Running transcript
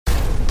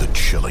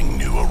chilling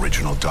new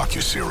original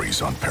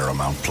docuseries on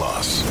Paramount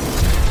Plus.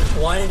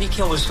 Why did he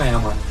kill his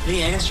family?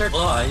 The answer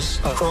lies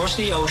across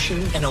the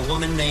ocean in a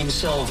woman named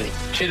Sylvie.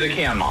 She's a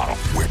Ken model.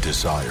 Where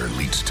desire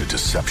leads to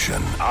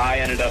deception. I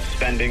ended up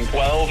spending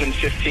 $12,000 and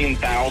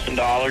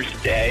 $15,000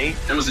 a day.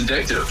 It was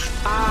addictive.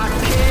 I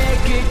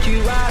can't get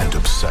you out. And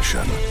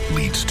obsession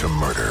leads to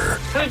murder.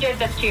 Who did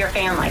this to your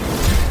family?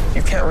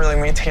 You can't really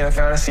maintain a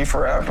fantasy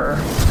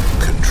forever.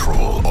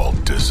 Control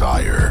Alt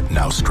Desire.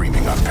 Now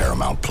streaming on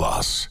Paramount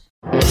Plus.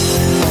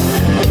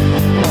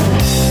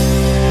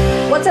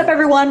 What's up,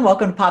 everyone?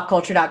 Welcome to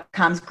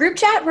PopCulture.com's group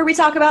chat, where we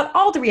talk about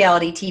all the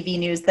reality TV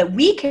news that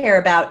we care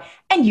about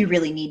and you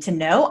really need to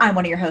know. I'm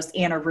one of your hosts,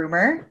 Anna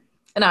Rumor.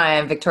 And I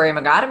am Victoria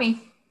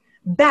Mogatomy.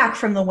 Back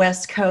from the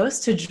West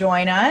Coast to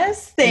join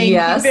us. Thank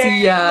you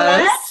very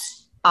much.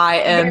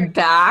 I am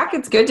back.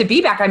 It's good to be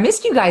back. I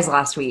missed you guys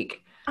last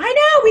week. I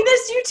know, we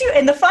missed you too.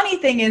 And the funny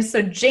thing is,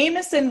 so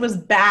Jameson was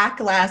back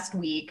last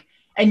week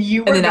and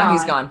you were And then gone. now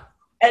he's gone.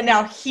 And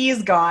now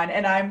he's gone,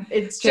 and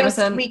it's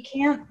Jameson, just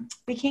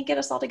we can't get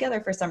us all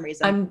together for some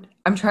reason.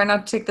 I'm trying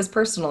not to take this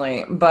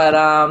personally, but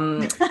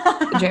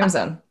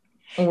Jameson,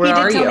 where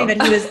are you? He did tell me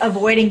that he was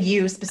avoiding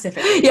you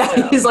specifically. Yeah,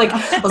 so. he's like,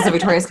 listen,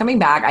 Victoria's coming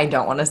back. I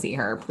don't want to see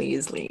her.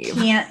 Please leave.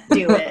 Can't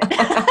do it.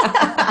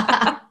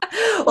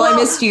 Well, I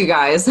missed you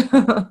guys.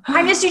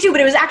 I missed you too,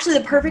 but it was actually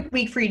the perfect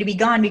week for you to be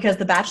gone because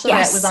The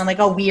Bachelorette was on like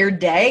a weird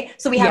day.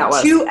 So we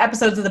have 2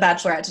 episodes of The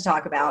Bachelorette to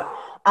talk about.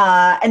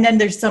 And then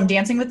there's some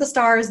Dancing with the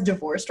Stars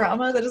divorce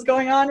drama that is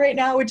going on right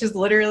now, which is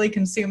literally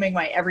consuming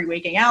my every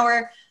waking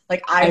hour.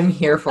 Like I'm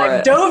here for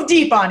it. Dove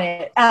deep on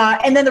it.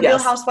 And then the Real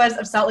Housewives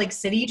of Salt Lake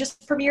City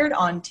just premiered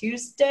on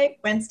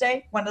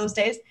Wednesday, one of those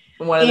days.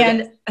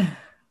 And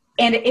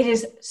it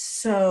is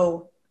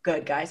so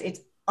good, guys. It's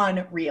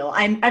unreal.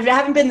 I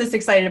haven't been this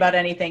excited about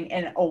anything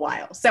in a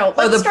while. So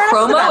let's the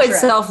promo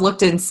itself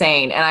looked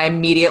insane, and I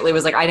immediately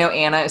was like, I know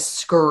Anna is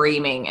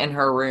screaming in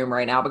her room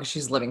right now because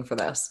she's living for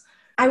this.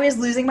 I was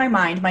losing my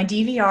mind. My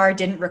DVR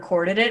didn't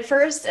record it at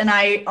first, and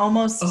I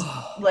almost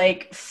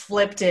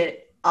flipped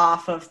it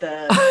off of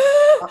the.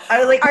 I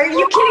was like, "Are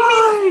you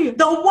kidding me?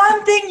 The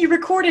one thing you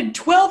recorded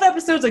 12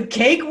 episodes of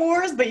Cake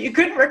Wars, but you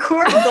couldn't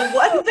record the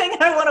one thing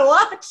I want to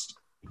watch."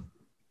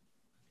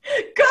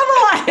 Come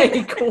on,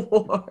 Cake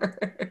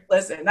Wars.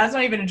 Listen, that's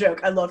not even a joke.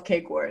 I love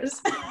Cake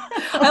Wars.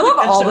 I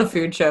love all the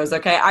food shows.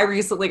 Okay, I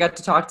recently got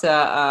to talk to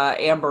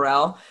Anne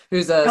Burrell,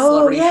 who's a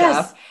celebrity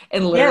chef,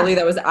 and literally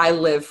I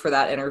live for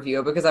that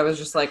interview because I was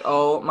just like,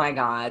 oh my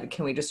god,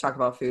 can we just talk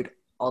about food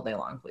all day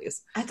long,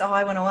 please? That's all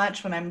I want to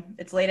watch when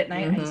it's late at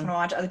night. I just want to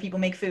watch other people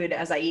make food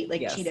as I eat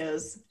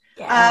Cheetos.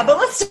 Yeah. But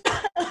let's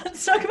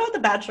talk about The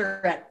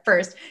Bachelorette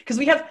first because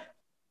we have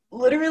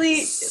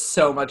literally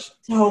so much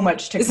to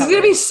cover. This is going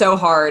to be so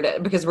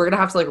hard because we're going to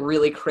have to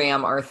really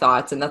cram our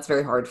thoughts, and that's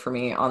very hard for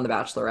me on The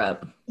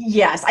Bachelorette.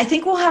 Yes, I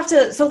think we'll have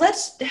to. So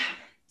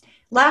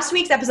last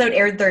week's episode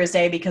aired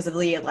Thursday because of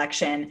the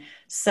election.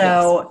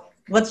 So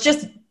let's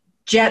just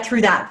jet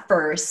through that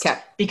first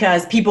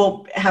because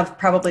people have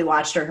probably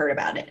watched or heard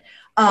about it.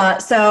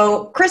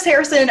 So Chris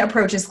Harrison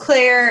approaches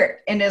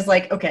Claire and is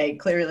like, okay,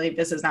 clearly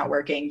this is not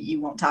working.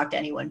 You won't talk to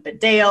anyone but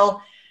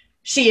Dale.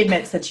 She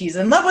admits that she's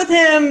in love with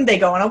him. They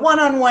go on a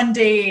one-on-one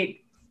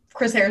date.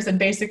 Chris Harrison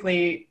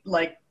basically,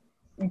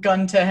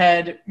 gun to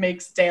head,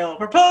 makes Dale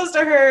propose to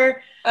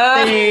her.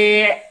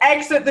 They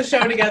exit the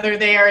show together.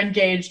 They are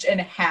engaged and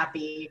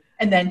happy.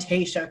 And then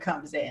Tayshia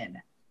comes in.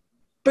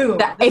 Boom.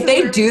 If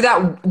they do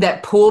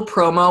that pool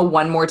promo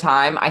one more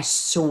time, I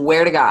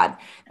swear to God,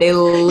 they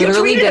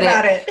literally did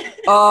it.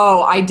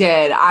 Oh, I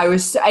did.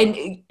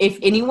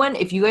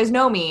 If you guys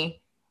know me,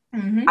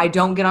 I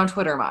don't get on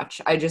Twitter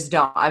much. I just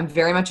don't. I'm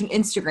very much an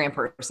Instagram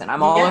person.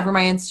 I'm all over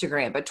my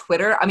Instagram. But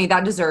Twitter,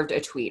 that deserved a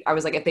tweet. I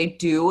was like, if they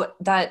do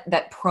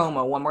that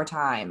promo one more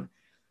time.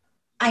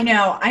 I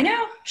know.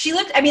 She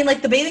looked,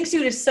 the bathing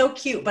suit is so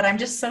cute, but I'm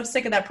just so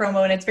sick of that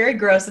promo, and it's very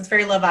gross. It's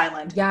very Love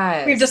Island.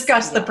 Yes. We've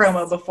discussed the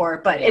promo before,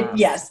 but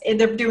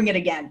they're doing it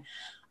again.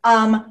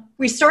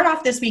 We start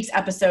off this week's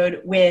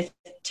episode with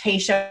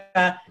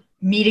Tayshia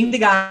meeting the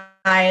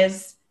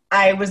guys.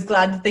 I was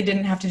glad that they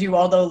didn't have to do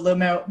all the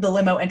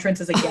limo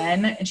entrances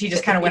again, and she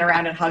just kind of went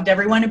around and hugged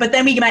everyone. But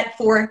then we met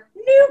 4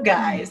 new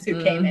guys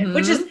who came in,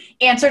 which just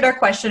answered our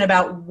question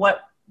about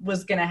what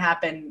was going to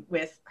happen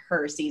with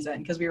her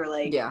season, because we were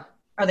like,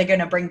 are they going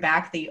to bring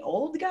back the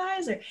old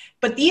guys?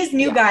 But these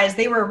new guys,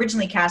 they were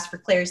originally cast for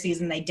Claire's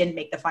season. They didn't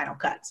make the final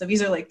cut. So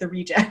these are the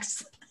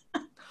rejects.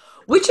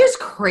 Which is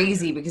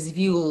crazy, because if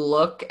you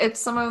look at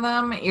some of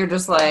them, you're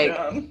just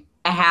like...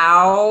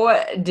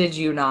 How did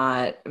you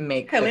not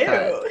make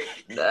the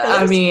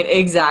cut?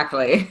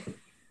 Exactly.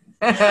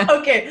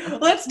 Okay,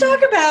 let's talk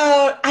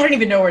about, I don't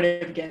even know where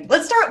to begin.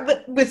 Let's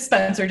start with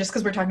Spencer, just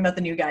because we're talking about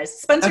the new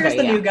guys. Spencer is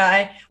the new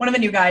guy, one of the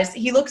new guys.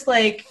 He looks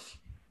like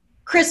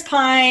Chris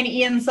Pine,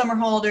 Ian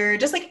Somerhalder,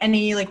 just like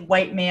any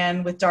white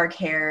man with dark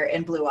hair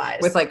and blue eyes.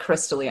 With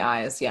crystally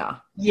eyes, yeah.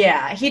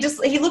 Yeah, he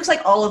looks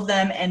like all of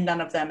them and none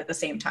of them at the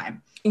same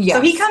time. Yes.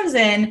 So he comes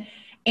in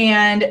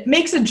and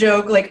makes a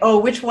joke like, oh,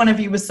 which one of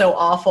you was so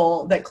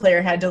awful that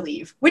Claire had to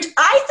leave? Which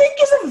I think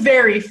is a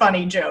very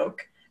funny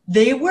joke.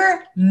 They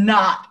were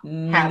not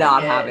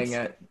having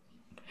it.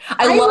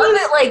 I love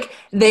that, like,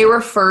 they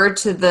refer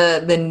to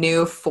the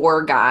new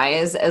 4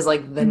 guys as,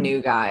 like, the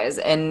new guys.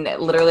 And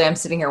literally I'm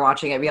sitting here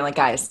watching it being like,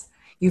 guys,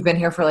 you've been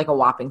here for, like, a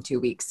whopping 2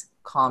 weeks.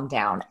 Calm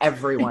down.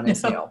 Everyone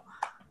is new.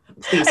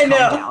 Please calm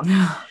down.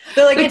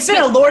 They're like, it's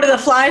been a Lord of the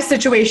Flies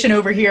situation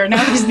over here.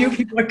 Now these new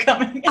people are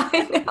coming.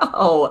 I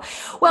know.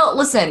 Well,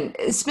 listen,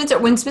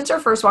 when Spencer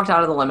first walked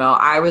out of the limo,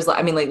 I was,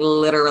 I mean, like,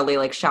 literally,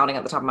 like, shouting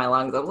at the top of my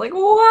lungs. I was like,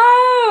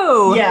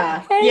 whoa.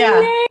 Yeah.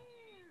 Hello. Yeah.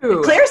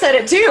 Claire said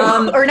it too.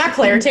 Or not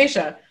Claire,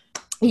 Tayshia.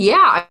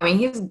 Yeah, I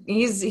mean,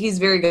 he's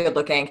very good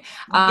looking.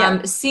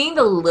 Seeing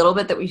the little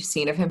bit that we've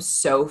seen of him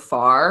so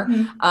far,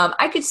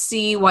 I could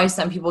see why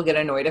some people get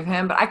annoyed of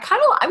him, but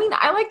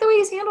I like the way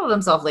he's handled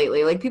himself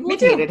lately. Like, people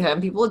have hated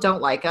him, people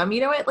don't like him.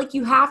 You know what? Like,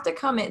 you have to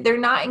come in. They're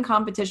not in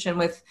competition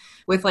with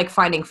like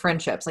finding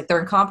friendships. Like,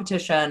 they're in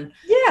competition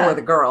for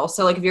the girl.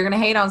 So, like, if you're gonna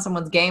hate on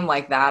someone's game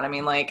like that, I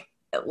mean, like,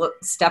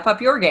 step up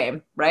your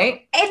game,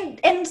 right? And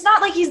it's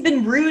not like he's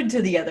been rude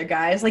to the other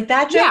guys. Like,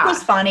 that joke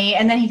was funny,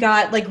 and then he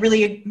got, like,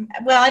 really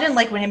I didn't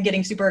like when him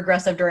getting super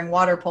aggressive during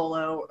water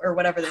polo or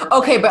whatever they were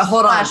playing. But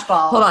hold on.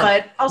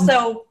 But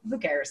also, who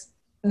cares?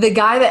 The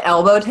guy that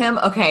elbowed him,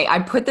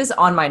 I put this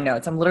on my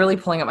notes. I'm literally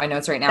pulling up my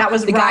notes right now. That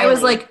was the Riley. Guy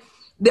was like,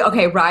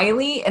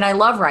 Riley, and I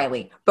love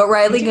Riley, but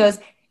Riley goes,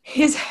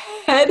 his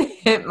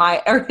face hit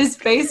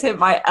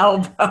my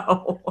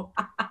elbow.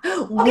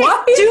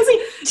 What?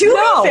 To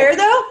be fair,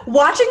 though,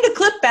 watching the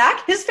clip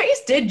back, his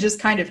face did just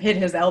kind of hit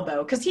his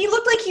elbow because he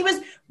looked like he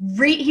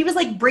was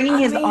like bringing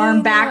his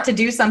arm back to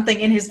do something,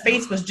 and his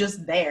face was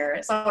just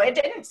there. So it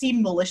didn't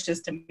seem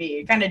malicious to me.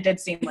 It kind of did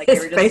seem like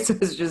his face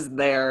was just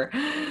there.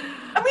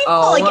 I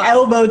mean,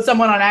 elbowed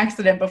someone on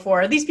accident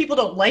before. These people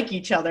don't like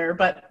each other,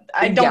 but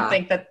I don't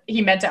think that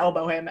he meant to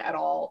elbow him at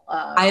all.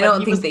 I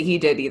don't think that he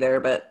did either,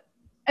 but.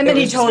 And then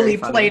he totally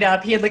played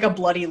up. He had like a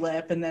bloody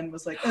lip and then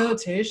was like, oh,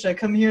 Tayshia,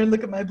 come here and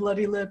look at my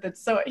bloody lip.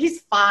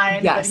 He's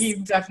fine, but he's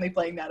definitely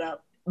playing that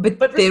up. But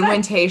then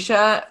when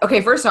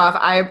Tayshia, first off,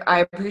 I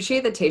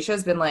appreciate that Tayshia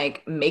has been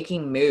like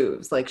making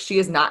moves. Like, she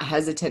is not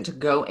hesitant to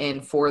go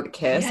in for the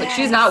kiss. Yes. Like,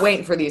 she's not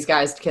waiting for these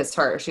guys to kiss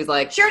her. She's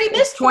like, she already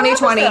missed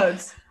 2020.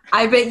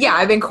 I've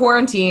been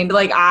quarantined.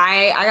 Like,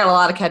 I got a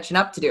lot of catching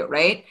up to do,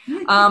 right?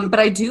 But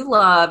I do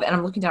love, and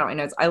I'm looking down at my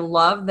notes, I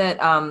love that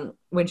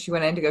when she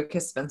went in to go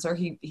kiss Spencer,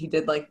 he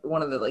did like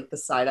one of the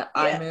side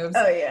eye moves.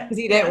 Oh yeah. Because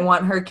he didn't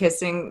want her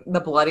kissing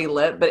the bloody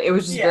lip, but it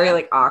was just very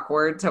like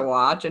awkward to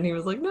watch. And he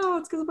was like, no,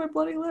 it's because of my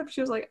bloody lip.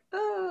 She was like,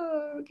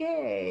 oh,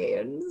 okay.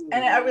 And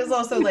I was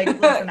also like,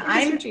 listen,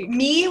 I'm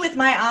me with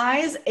my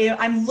eyes,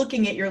 I'm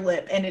looking at your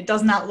lip and it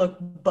does not look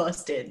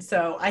busted.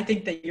 So I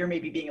think that you're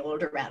maybe being a little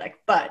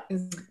dramatic, but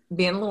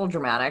being a little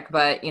dramatic,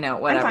 but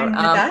whatever. I'm fine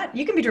with that.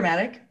 You can be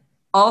dramatic.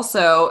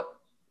 Also,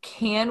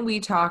 can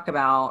we talk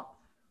about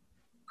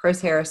Chris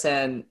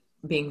Harrison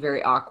being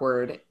very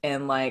awkward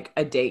and like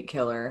a date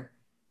killer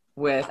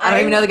with, I don't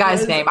even know the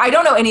guy's name. I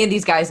don't know any of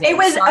these guys' names. It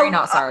was,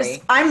 not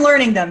sorry. I'm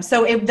learning them.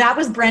 So that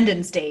was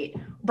Brendan's date.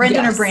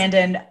 Brendan or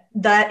Brandon.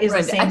 That is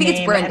the same name. I think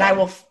it's Brendan.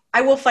 And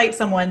I will fight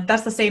someone.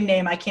 That's the same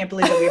name. I can't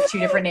believe that we have 2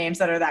 different names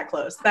that are that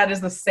close. That is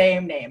the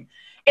same name.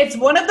 It's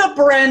one of the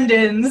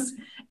Brendans.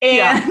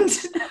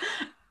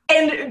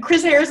 And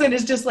Chris Harrison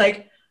is just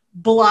like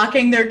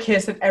blocking their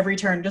kiss at every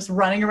turn, just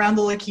running around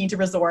the La Quinta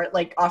Resort,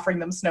 like offering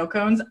them snow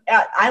cones.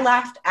 I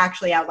laughed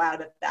actually out loud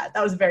at that.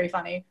 That was very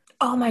funny.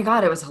 Oh my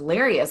God, it was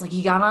hilarious. Like,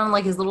 he got on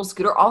like his little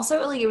scooter.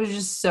 Also, like, it was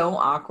just so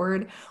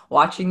awkward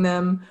watching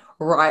them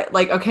ride.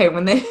 Like,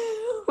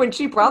 when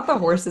she brought the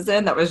horses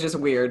in, that was just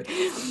weird.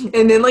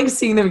 And then like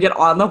seeing them get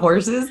on the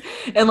horses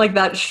and like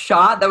that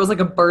shot that was like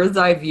a bird's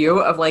eye view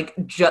of like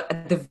just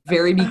at the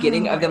very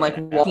beginning of them like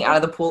walking out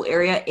of the pool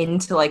area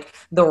into like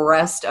the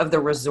rest of the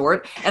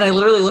resort. And I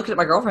literally looked at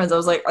my girlfriends. I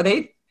was like, are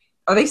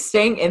they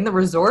staying in the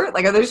resort?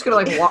 Like, are they just gonna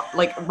like walk,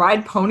 like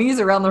ride ponies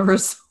around the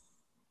resort?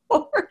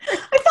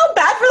 I felt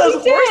bad for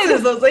those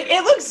horses. I was like,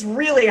 it looks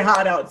really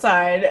hot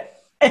outside,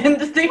 and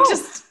they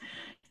just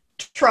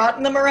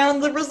trotting them around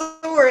the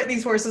resort.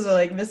 These horses are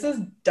like, this is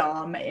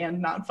dumb and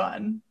not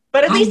fun.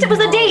 But at least it was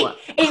a date.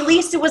 At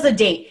least it was a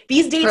date.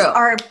 These dates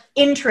are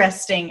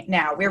interesting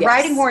now. We're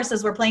riding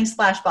horses. We're playing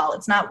splash ball.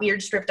 It's not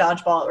weird strip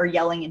dodgeball or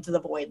yelling into the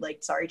void.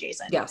 Like, sorry,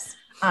 Jason. Yes.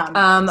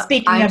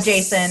 Speaking of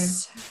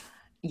Jason.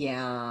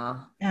 Yeah.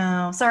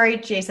 Oh, sorry,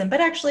 Jason.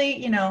 But actually,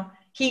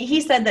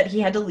 he said that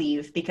he had to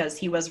leave because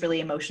he was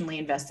really emotionally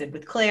invested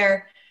with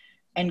Claire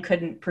and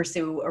couldn't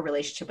pursue a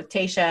relationship with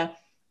Tayshia.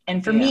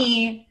 And for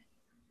me,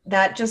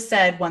 that just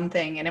said one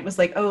thing, and it was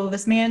like, oh,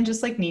 this man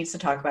just like needs to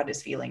talk about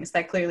his feelings.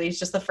 That clearly is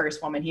just the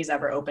first woman he's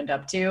ever opened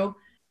up to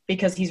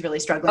because he's really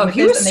struggling with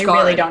this, and they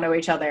really don't know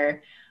each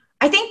other.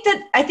 I think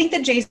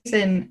that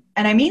Jason,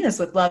 and I mean this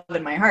with love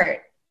in my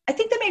heart, I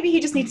think that maybe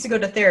he just needs to go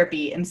to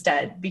therapy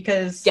instead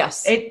because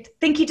I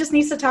think he just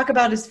needs to talk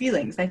about his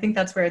feelings. I think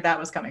that's where that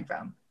was coming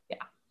from. Yeah.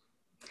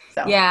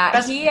 So yeah,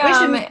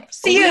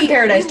 see you in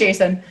paradise,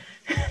 Jason.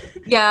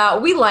 Yeah,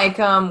 we like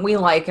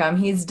him.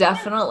 He's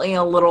definitely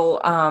a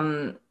little,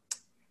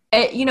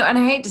 you know, and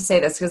I hate to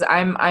say this because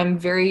I'm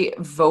very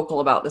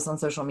vocal about this on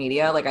social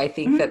media. Like, I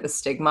think that the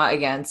stigma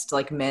against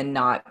like men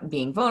not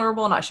being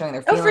vulnerable, not showing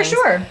their feelings, for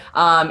sure,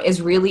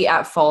 is really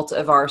at fault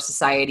of our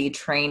society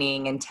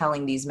training and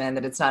telling these men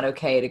that it's not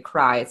okay to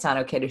cry, it's not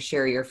okay to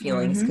share your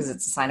feelings because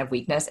it's a sign of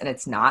weakness, and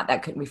it's not.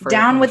 That couldn't be further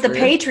down with truth. The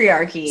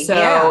patriarchy.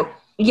 So.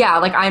 Yeah,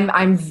 like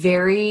I'm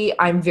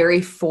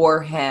very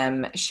for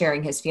him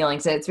sharing his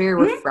feelings, and it's very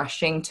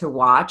refreshing to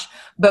watch.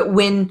 But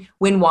when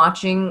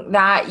watching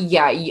that,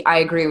 yeah, I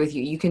agree with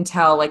you. You can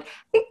tell, like, I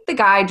think the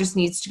guy just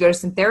needs to go to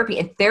some therapy.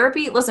 And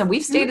therapy, listen,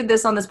 we've stated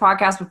this on this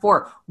podcast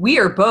before. We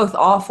are both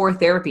all for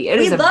therapy. It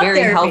is a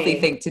very healthy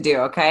thing to do.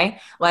 Okay,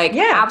 like,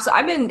 absolutely.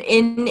 I've been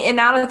in and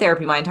out of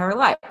therapy my entire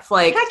life.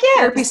 Like,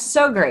 therapy's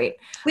so great.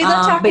 We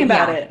love talking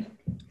about it.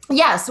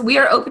 Yes, we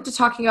are open to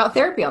talking about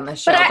therapy on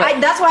this show. But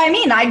that's what I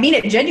mean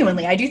it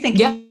genuinely. I do think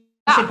you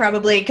should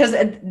probably, because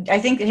I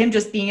think him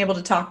just being able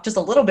to talk just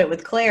a little bit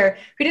with Claire,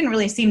 who didn't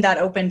really seem that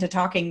open to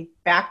talking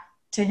back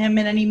to him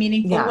in any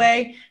meaningful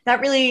way,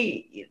 that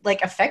really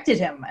like affected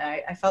him.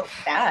 I felt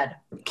bad.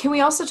 Can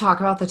we also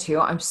talk about the two?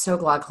 I'm so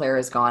glad Claire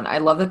is gone. I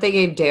love that they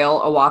gave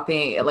Dale a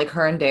whopping, like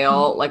her and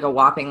Dale, like a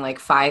whopping like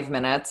 5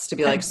 minutes to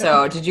be like,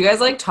 so did you guys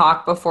like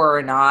talk before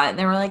or not? And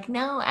they were like,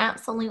 no,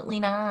 absolutely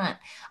not.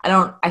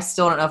 I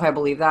still don't know if I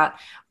believe that.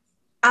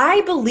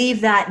 I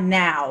believe that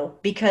now,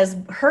 because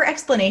her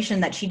explanation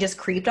that she just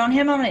creeped on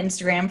him on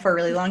Instagram for a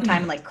really long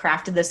time and like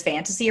crafted this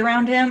fantasy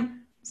around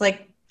him. It's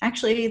like,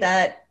 actually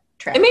that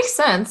tracks. It makes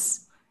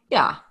sense.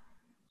 Yeah.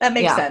 That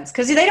makes sense.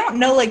 Because they don't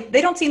know, like,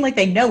 they don't seem like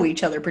they know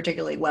each other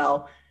particularly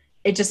well.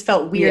 It just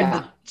felt weird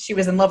that she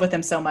was in love with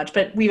him so much.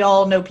 But we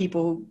all know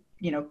people who,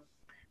 you know,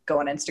 go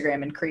on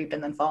Instagram and creep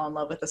and then fall in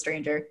love with a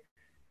stranger.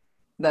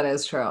 That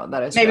is true.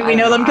 Maybe we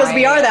know them because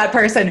we are that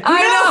person. Who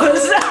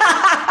knows?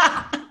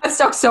 I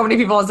stalk so many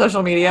people on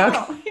social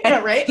media. Yeah,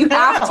 right? You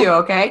have to,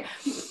 okay?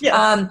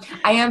 Yes.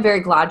 I am very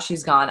glad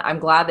she's gone. I'm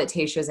glad that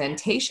Tayshia's in.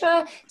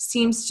 Tayshia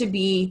seems to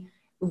be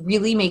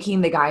really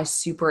making the guys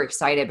super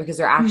excited because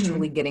they're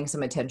actually getting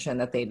some attention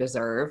that they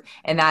deserve.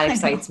 And that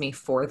excites me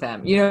for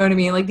them. You know what I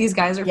mean? Like, these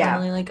guys are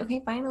finally like,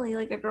 okay, finally,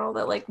 like a girl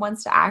that like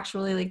wants to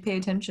actually like pay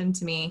attention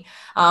to me.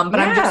 But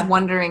I'm just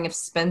wondering if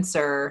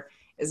Spencer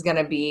is going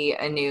to be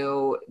a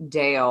new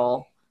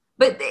Dale.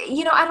 But,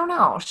 you know, I don't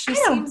know. She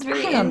seems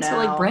very into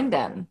like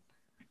Brendan.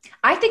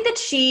 I think that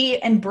she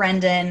and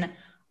Brendan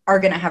are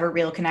going to have a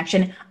real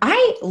connection.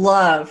 I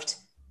loved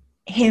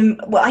him.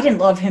 Well, I didn't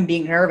love him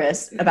being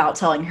nervous about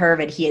telling her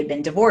that he had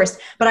been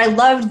divorced, but I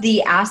loved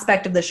the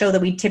aspect of the show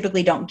that we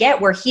typically don't get,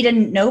 where he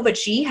didn't know, but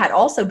she had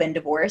also been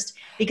divorced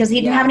because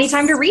he didn't have any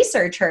time to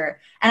research her.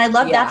 And I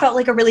loved that. Felt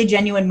like a really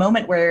genuine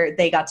moment where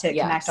they got to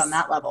connect on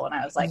that level. And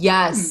I was like,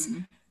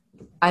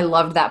 I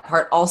loved that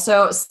part.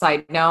 Also,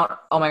 side note,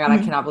 oh my God, I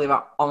cannot believe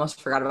I almost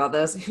forgot about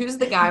this. Who's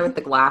the guy with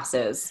the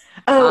glasses?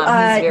 He's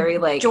very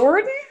like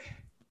Jordan?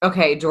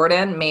 Okay,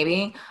 Jordan,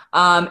 maybe.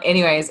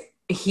 Anyways,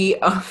 he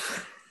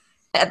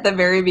at the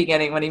very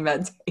beginning when he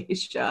met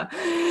Tayshia,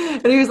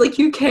 and he was like,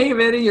 you came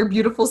in and your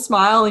beautiful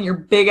smile and your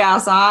big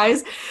ass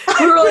eyes.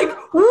 We were like,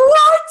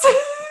 what?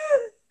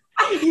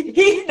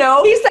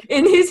 He's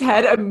in his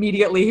head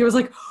immediately. He was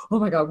like, oh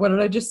my God, what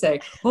did I just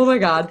say? Oh my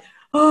God.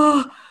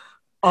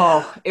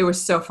 Oh, it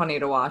was so funny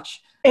to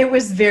watch. It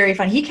was very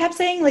fun. He kept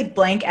saying like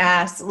blank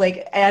ass,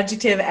 like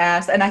adjective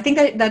ass. And I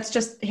think that's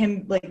just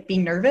him like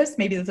being nervous.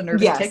 Maybe that's a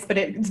nervous tick, but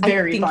it's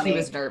very funny.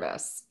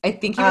 I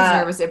think he was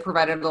nervous. It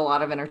provided a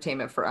lot of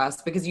entertainment for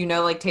us because, you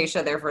know, like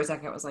Tayshia there for a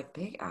second was like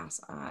big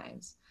ass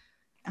eyes.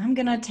 I'm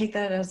going to take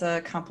that as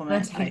a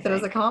compliment. Take that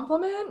as a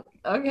compliment?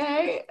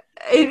 Okay.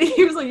 And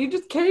he was like, you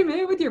just came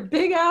in with your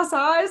big ass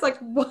eyes? Like,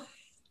 what?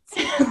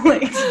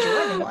 Like,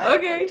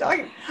 okay.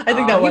 I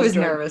think that he was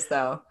nervous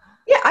though.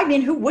 Yeah, I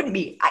mean, who wouldn't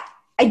be?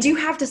 I do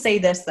have to say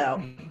this,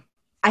 though.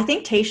 I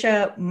think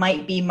Tayshia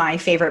might be my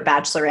favorite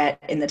bachelorette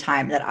in the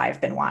time that I've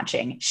been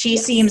watching. She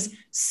seems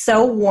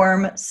so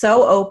warm,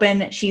 so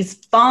open. She's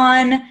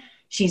fun.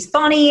 She's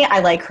funny.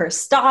 I like her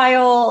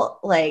style.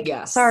 Like,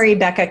 sorry,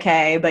 Becca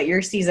K, but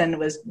your season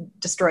was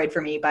destroyed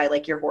for me by,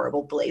 like, your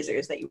horrible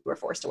blazers that you were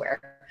forced to wear.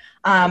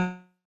 I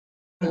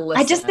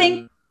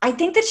think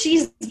that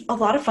she's a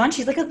lot of fun.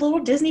 She's like a little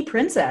Disney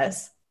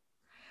princess.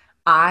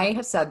 I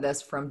have said this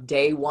from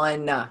day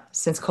one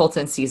since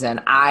Colton's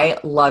season. I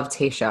love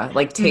Tayshia.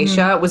 Like,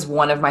 Tayshia was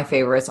one of my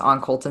favorites on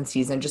Colton's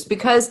season just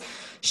because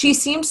she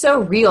seemed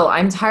so real.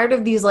 I'm tired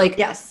of these like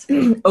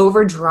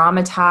over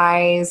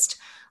dramatized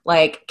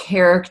like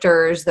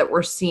characters that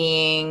we're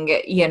seeing.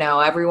 You know,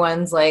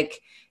 everyone's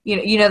like,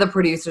 you know, the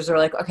producers are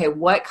like, okay,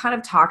 what kind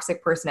of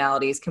toxic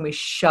personalities can we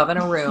shove in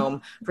a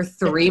room for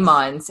 3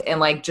 months and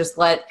like just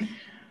let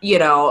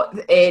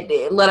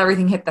let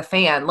everything hit the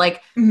fan.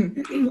 Like,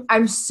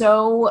 I'm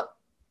so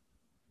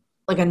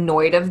like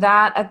annoyed of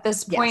that at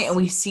this point, and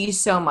we see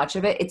so much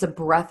of it. It's a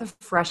breath of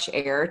fresh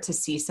air to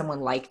see someone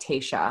like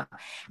Tayshia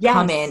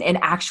come in and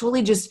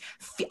actually just,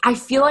 I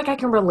feel like I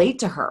can relate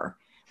to her.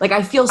 Like,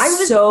 I feel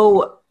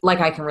so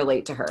like I can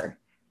relate to her.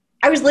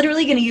 I was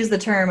literally going to use the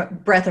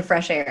term breath of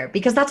fresh air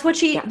because that's what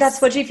she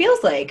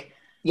feels like.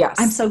 Yes.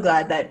 I'm so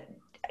glad that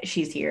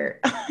she's here.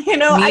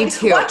 Me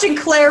too. Watching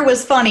Claire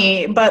was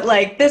funny, but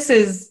like this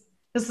is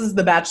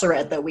the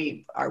Bachelorette that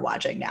we are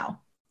watching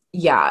now.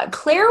 Yeah.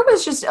 Claire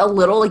was just a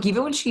little like,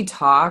 even when she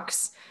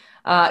talks,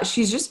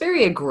 she's just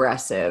very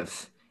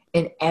aggressive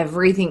in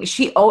everything.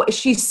 She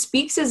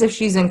speaks as if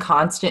she's in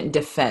constant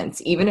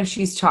defense, even if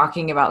she's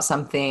talking about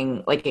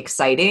something like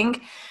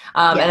exciting.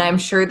 And I'm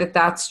sure that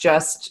that's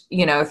just,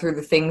 through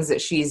the things that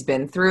she's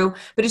been through,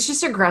 but it's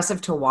just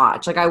aggressive to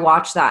watch. Like I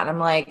watched that and I'm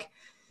like,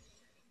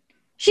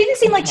 she didn't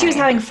seem like she was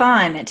having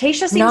fun.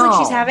 Tayshia seems like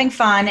she's having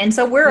fun. And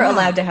so we're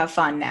allowed to have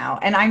fun now.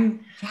 And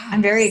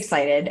I'm very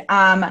excited.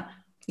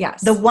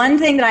 Yes. The one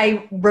thing that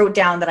I wrote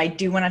down that I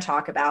do want to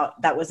talk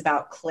about that was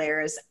about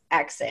Claire's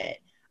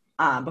exit,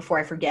 before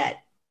I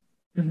forget,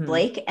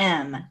 Blake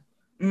M.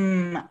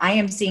 I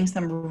am seeing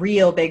some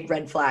real big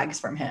red flags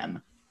from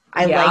him.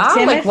 I liked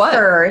him at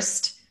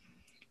first.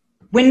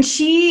 When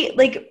she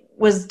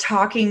was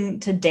talking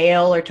to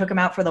Dale or took him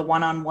out for the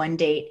one-on-one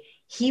date,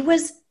 he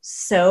was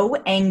so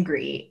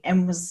angry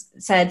and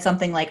said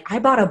something like, I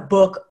bought a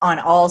book on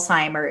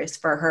Alzheimer's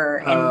for her.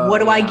 And what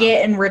do I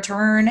get in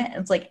return?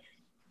 It's like,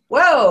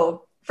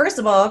 whoa, first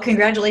of all,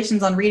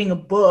 congratulations on reading a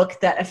book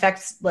that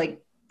affects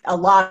like a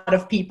lot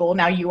of people.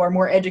 Now you are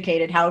more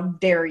educated. How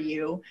dare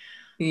you?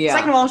 Yeah.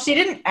 Second of all, she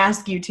didn't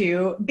ask you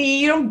to.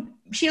 B,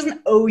 she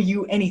doesn't owe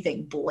you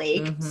anything,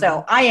 Blake.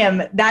 So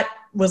that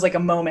was like a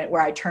moment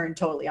where I turned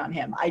totally on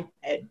him. I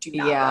do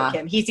not like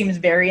him. He seems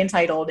very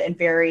entitled and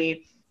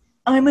very,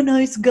 I'm a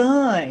nice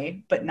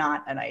guy, but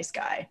not a nice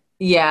guy.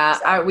 Yeah.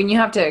 So. When you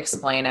have to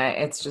explain it,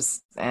 it's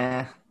just,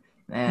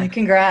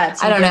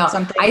 Congrats. I don't know.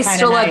 I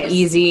still love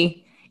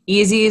Easy.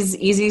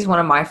 Easy's one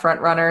of my front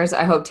runners.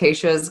 I hope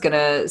Tayshia's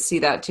gonna see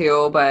that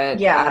too,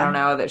 but I don't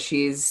know that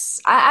she's.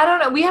 I don't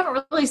know. We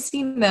haven't really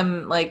seen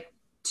them like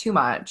too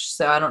much,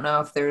 so I don't know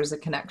if there's a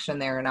connection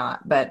there or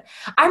not. But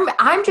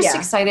I'm just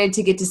excited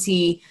to get to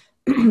see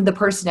the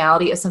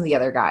personality of some of the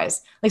other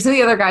guys. Like some of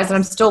the other guys, and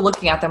I'm still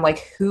looking at them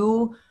like,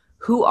 who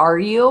are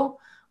you?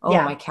 Oh,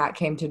 my cat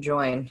came to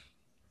join.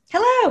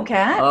 Hello,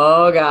 cat.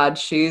 Oh God,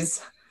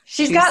 she's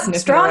got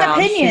strong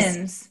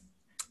opinions.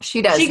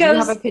 She does. Do you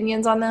have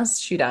opinions on this?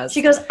 She does.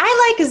 She goes,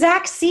 I like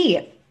Zach C.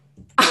 And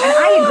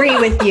I agree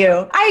with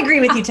you. I agree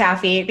with you,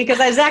 Taffy, because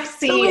Zach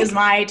C is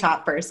my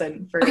top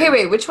person. Okay,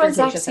 wait. Which one's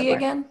Zach C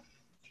again?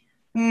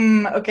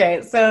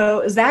 Okay,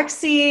 so Zach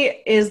C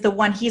is the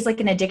one. He's like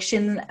an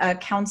addiction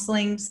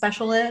counseling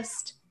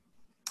specialist.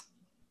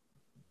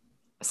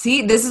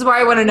 See, this is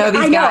why I want to know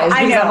these guys.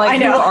 I know. I'm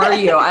like, who are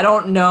you? I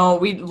don't know.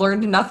 We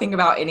learned nothing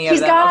about any of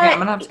them. Okay, I'm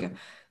gonna have to go.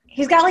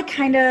 He's got like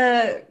kind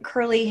of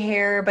curly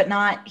hair, but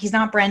he's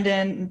not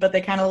Brendan, but they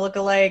kind of look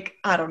alike.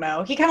 I don't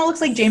know. He kind of looks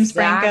like James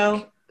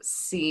Franco.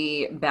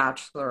 C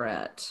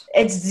Bachelorette.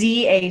 It's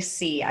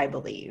ZAC, I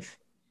believe.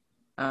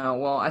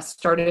 Well, I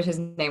started his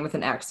name with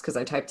an X because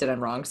I typed it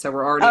in wrong. So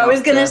we're already. I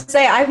was going to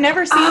say, I've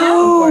never seen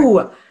him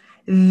before.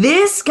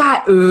 This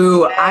guy.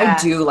 Ooh, yeah.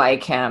 I do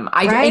like him.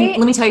 And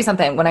let me tell you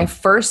something. When I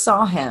first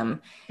saw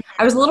him,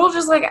 I was a little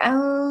just like,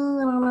 oh,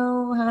 I don't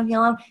know how to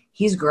feel him.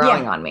 He's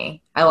growing on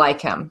me. I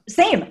like him.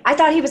 Same. I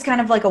thought he was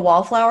kind of like a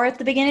wallflower at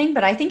the beginning,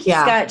 but I think he's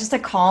got just a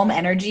calm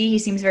energy. He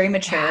seems very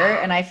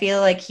mature, and I feel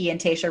like he and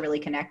Tayshia really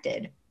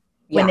connected.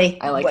 When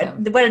I like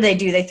him. What did they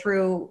do? They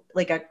threw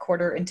like a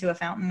quarter into a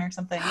fountain or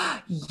something?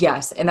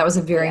 Yes, and that was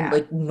a very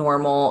like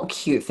normal,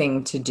 cute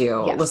thing to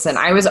do. Yes. Listen,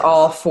 I was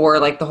all for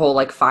like the whole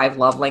like 5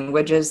 love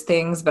languages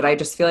things, but I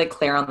just feel like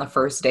Claire on the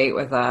first date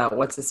with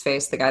what's his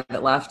face, the guy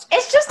that left.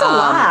 It's just a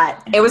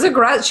lot. It was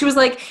aggressive. He was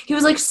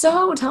like,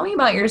 so tell me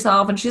about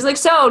yourself, and she's like,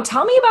 so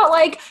tell me about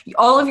like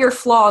all of your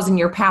flaws and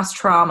your past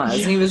traumas,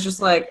 and he was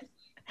just like,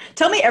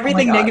 tell me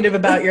everything negative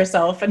about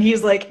yourself, and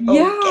he's like,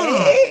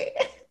 okay.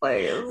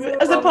 Like,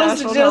 as opposed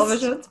to just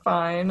television, it's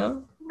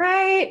fine,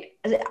 right?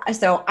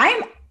 So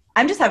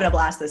I'm just having a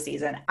blast this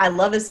season. I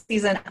love this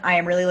season. I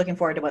am really looking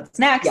forward to what's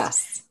next.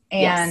 Yes,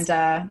 and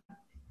I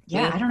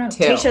don't know.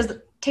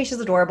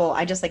 Tayshia's adorable.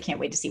 I can't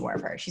wait to see more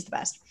of her. She's the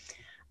best.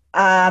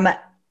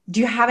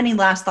 Do you have any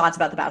last thoughts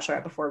about The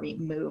Bachelorette before we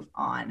move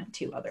on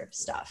to other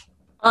stuff?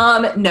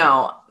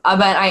 No,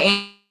 but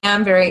I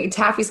am very.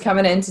 Taffy's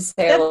coming in to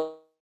say a little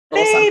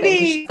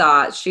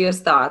something. She has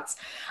thoughts.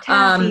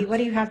 Taffy, what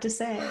do you have to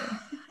say?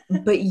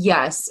 But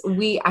yes,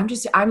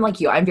 I'm like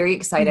you. I'm very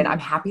excited. I'm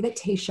happy that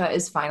Tayshia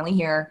is finally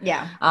here.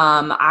 Yeah.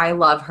 I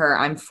love her.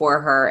 I'm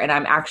for her. And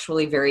I'm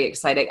actually very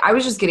excited. I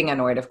was just getting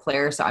annoyed of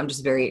Claire. So I'm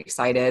just very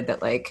excited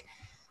that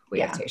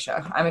we have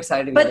Tayshia. I'm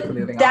excited to be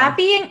moving on.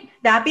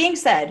 That being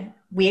said,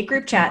 we at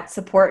group chat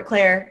support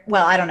Claire.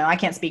 Well, I don't know. I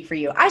can't speak for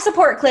you. I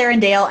support Claire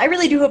and Dale. I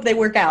really do hope they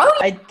work out.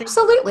 Oh,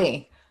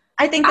 absolutely.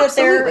 I think that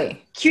they're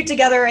cute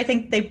together. I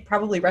think they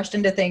probably rushed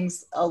into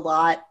things a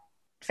lot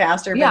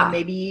faster than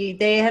maybe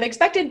they had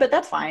expected, but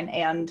that's fine.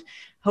 And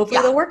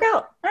hopefully they'll work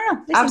out. I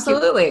don't know.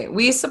 Absolutely.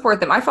 We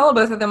support them. I follow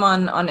both of them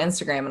on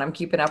Instagram, and I'm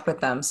keeping up with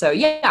them. So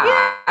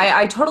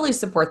I totally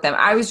support them.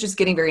 I was just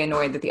getting very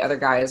annoyed that the other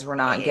guys were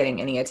not getting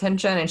any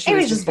attention, and she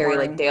was just very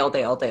like Dale.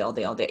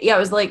 Yeah, it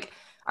was like,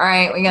 all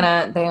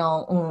right, they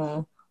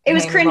all. It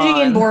was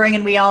cringy and boring,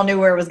 and we all knew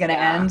where it was going to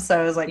end.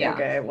 So I was like,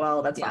 okay,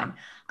 well, that's fine.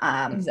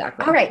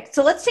 Exactly. All right,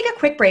 so let's take a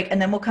quick break,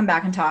 and then we'll come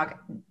back and talk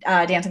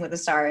Dancing with the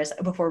Stars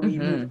before we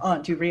move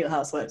on to Real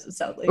Housewives of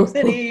Salt Lake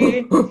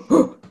City.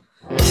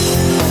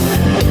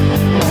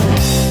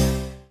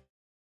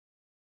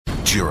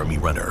 Jeremy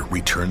Renner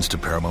returns to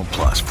Paramount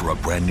Plus for a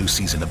brand new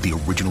season of the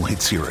original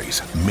hit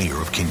series, Mayor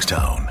of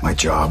Kingstown. My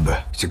job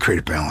is to create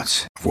a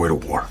balance, avoid a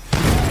war.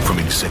 From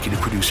executive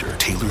producer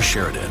Taylor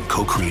Sheridan,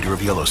 co-creator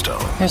of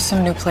Yellowstone. There's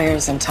some new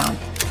players in town,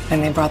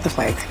 and they brought the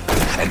plague.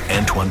 And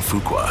Antoine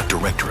Fuqua,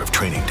 director of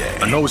Training Day.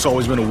 I know it's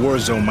always been a war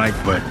zone, Mike,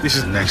 but this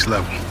is next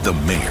level. The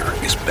mayor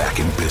is back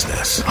in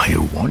business. Are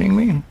you warning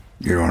me?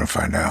 You're going to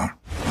find out.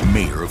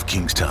 Mayor of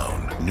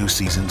Kingstown. New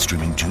season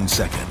streaming June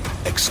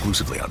 2nd,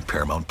 exclusively on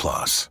Paramount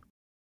Plus.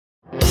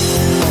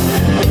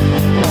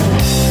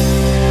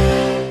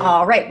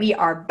 All right, we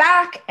are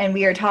back, and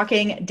we are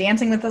talking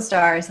Dancing with the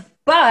Stars,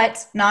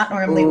 but not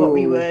normally what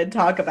we would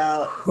talk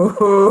about.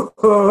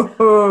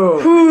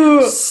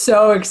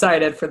 So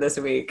excited for this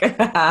week.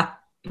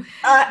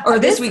 Or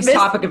this week's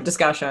topic of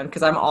discussion,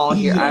 because I'm all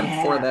here. Yeah.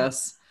 I'm for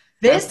this.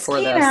 This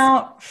came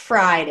out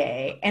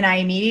Friday, and I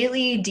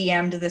immediately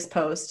DM'd this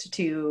post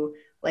to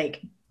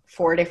like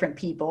 4 different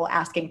people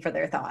asking for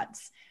their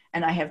thoughts,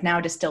 and I have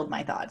now distilled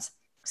my thoughts.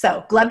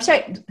 So Gleb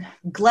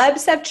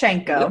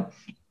Sevchenko,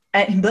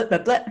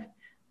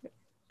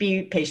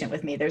 be patient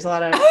with me. There's a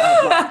lot of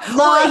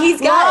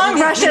long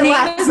Russian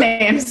last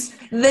names.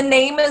 The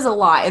name is a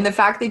lot, and the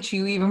fact that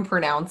you even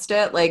pronounced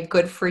it, like,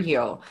 good for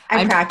you.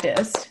 I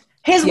practiced.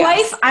 His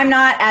wife, I'm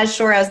not as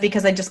sure as,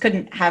 because I just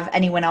couldn't have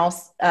anyone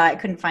else. I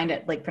couldn't find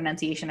it, like,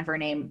 pronunciation of her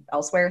name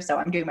elsewhere, so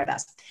I'm doing my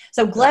best.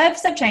 So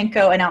Gleb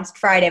Sevchenko announced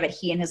Friday that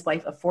he and his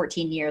wife of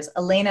 14 years,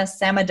 Elena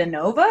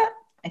Samadanova,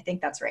 I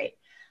think that's right,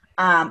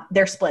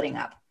 they're splitting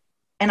up.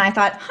 And I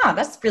thought,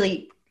 that's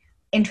really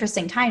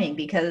interesting timing,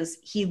 because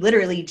he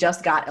literally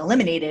just got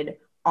eliminated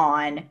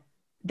on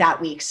that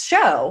week's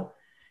show.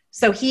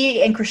 So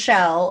he and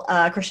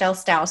Chrishell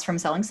Stause from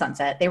Selling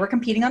Sunset, they were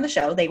competing on the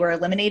show. They were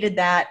eliminated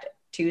that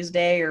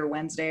Tuesday or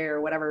Wednesday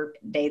or whatever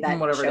day that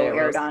show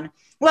aired on.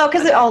 Well,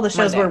 because all the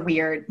shows were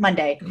weird.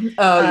 Monday.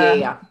 Oh,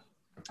 yeah.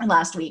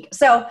 Last week.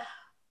 So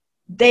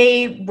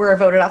they were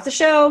voted off the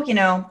show,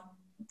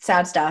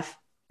 sad stuff.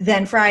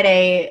 Then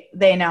Friday,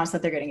 they announced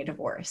that they're getting a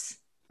divorce.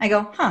 I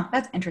go,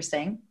 that's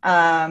interesting.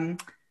 And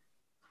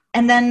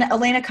then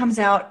Elena comes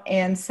out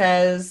and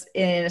says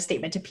in a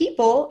statement to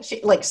People,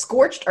 she, like,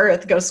 scorched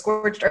earth,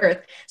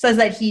 says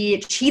that he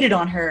cheated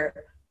on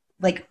her,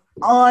 like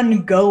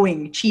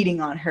ongoing cheating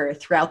on her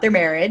throughout their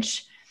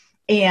marriage.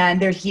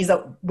 And he's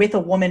with a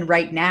woman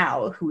right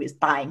now who is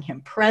buying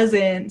him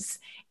presents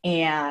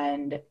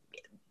and,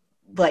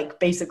 like,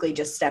 basically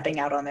just stepping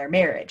out on their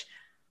marriage.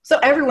 So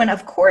everyone,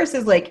 of course,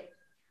 is like,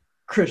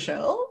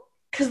 Chrishell?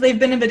 Because they've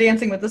been in the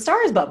Dancing with the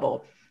Stars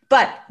bubble.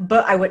 But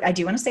I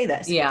do want to say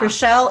this. Yeah.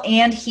 Chrishell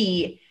and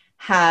he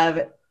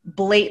have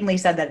blatantly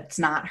said that it's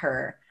not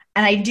her.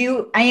 And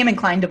I am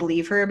inclined to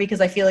believe her,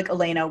 because I feel like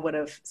Elena would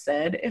have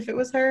said if it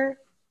was her.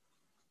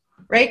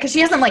 Right? Because she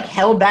hasn't, like,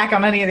 held back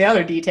on any of the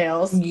other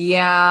details.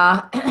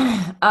 Yeah.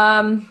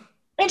 And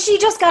she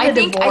just got a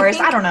divorce.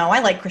 I don't know.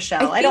 I like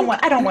Chrishell. I don't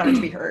want it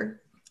to be her.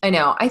 I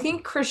know. I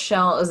think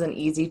Chrishell is an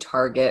easy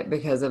target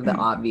because of the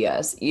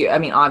obvious.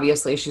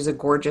 Obviously, she's a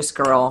gorgeous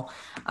girl.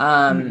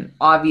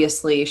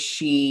 Obviously,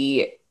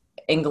 she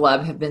and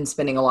Gleb have been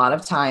spending a lot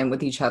of time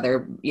with each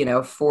other,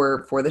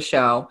 for the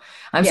show.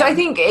 So I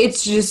think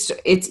it's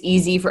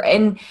easy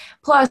and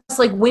plus,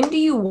 like, when do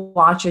you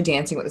watch a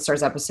Dancing with the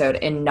Stars episode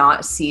and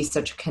not see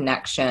such a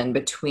connection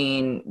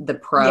between the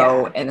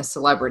pro and the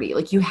celebrity?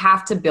 Like, you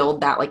have to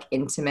build that, like,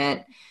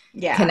 intimate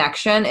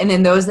connection, and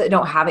then those that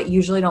don't have it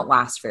usually don't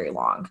last very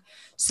long.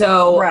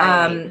 So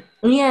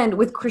and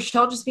with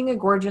Chrishell just being a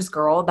gorgeous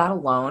girl, that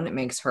alone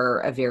makes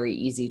her a very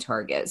easy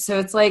target. So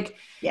it's like,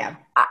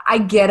 I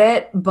get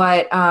it,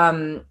 but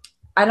I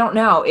don't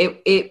know.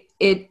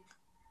 It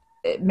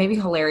maybe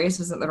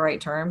hilarious isn't the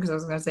right term, because I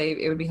was going to say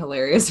it would be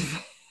hilarious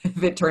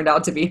if it turned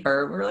out to be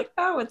her. We're like,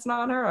 oh, it's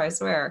not her, I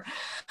swear.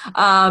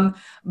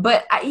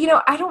 But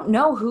I don't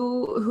know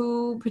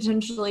who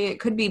potentially it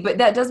could be, but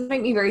that does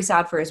make me very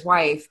sad for his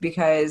wife,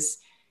 because,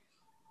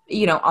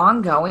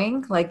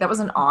 ongoing, like, that was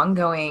an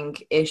ongoing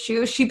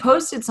issue. She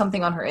posted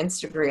something on her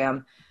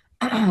Instagram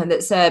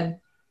that said,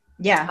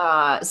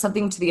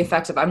 something to the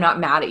effect of, I'm not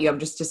mad at you. I'm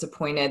just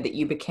disappointed that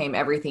you became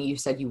everything you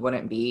said you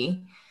wouldn't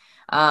be.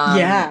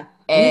 And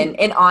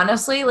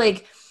honestly,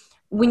 like,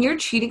 when you're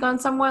cheating on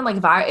someone, like,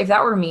 if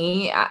that were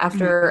me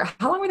after,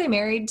 how long were they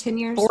married? 10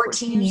 years?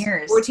 14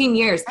 years. 14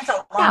 years. That's a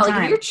long time.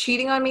 Like, if you're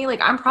cheating on me,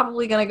 like, I'm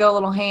probably going to go a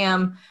little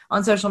ham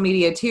on social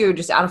media too,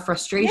 just out of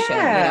frustration.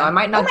 Yeah. I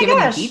might not give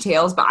any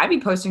details, but I'd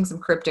be posting some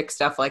cryptic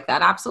stuff like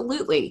that.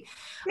 Absolutely.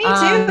 Me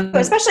too.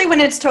 Especially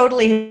when it's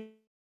totally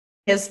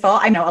his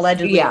fault. I know,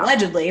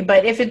 allegedly,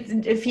 but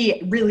if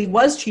he really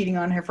was cheating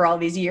on her for all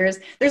these years,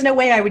 there's no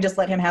way I would just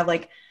let him have,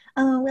 like,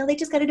 oh, well, they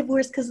just got a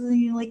divorce because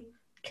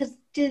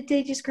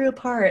they just grew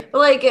apart.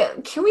 Like,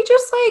 can we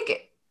just,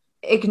 like,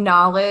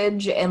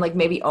 acknowledge and like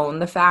maybe own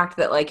the fact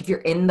that like if you're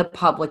in the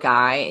public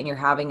eye and you're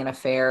having an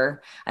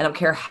affair, I don't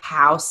care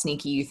how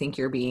sneaky you think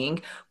you're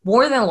being,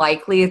 more than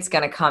likely it's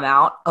going to come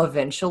out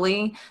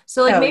eventually.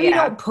 So like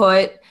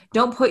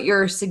don't put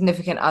your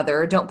significant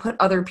other, don't put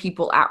other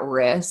people at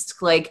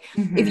risk. Like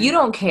if you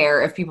don't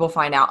care if people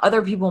find out,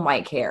 other people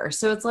might care.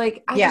 So it's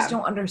like I just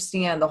don't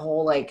understand the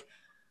whole like,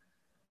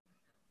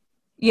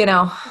 you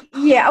know.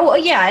 Yeah, well,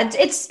 yeah,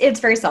 it's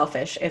very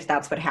selfish if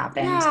that's what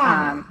happened.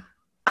 Yeah.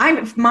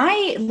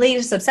 My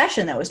latest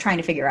obsession though is trying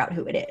to figure out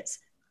who it is.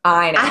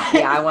 I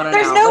know. I want to know.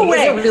 There's no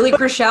way. Is it really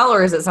Chrishell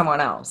or is it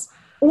someone else?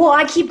 Well,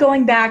 I keep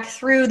going back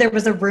through. There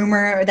was a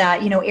rumor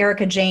that,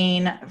 Erica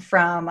Jane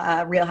from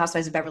Real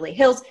Housewives of Beverly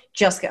Hills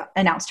just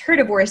announced her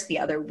divorce the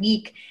other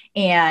week,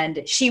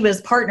 and she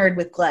was partnered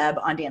with Gleb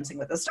on Dancing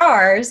with the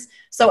Stars.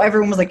 So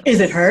everyone was like, "Is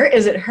it her?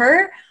 Is it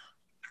her?"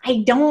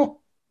 I don't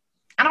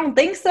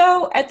think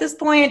so at this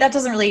point. That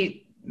doesn't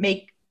really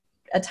make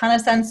a ton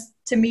of sense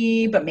to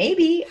me, but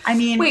maybe. I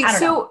mean, wait, I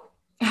don't know.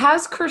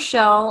 Has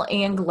Chrishell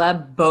and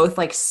Gleb both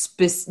like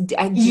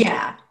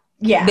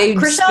Yeah. They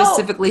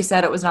specifically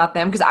said it was not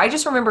them? Because I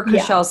just remember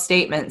Chrishell's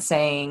statement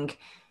saying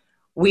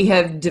we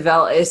have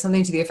developed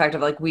something to the effect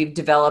of like we've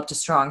developed a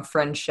strong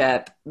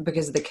friendship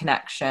because of the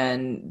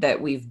connection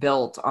that we've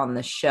built on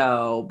the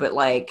show. But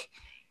like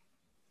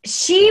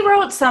she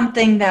wrote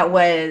something that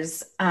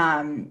was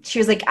she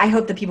was like, I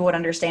hope that people would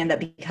understand that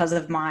because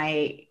of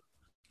my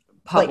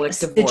public divorce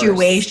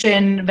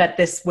situation that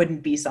this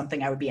wouldn't be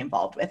something I would be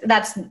involved with.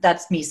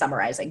 That's me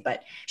summarizing,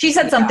 but she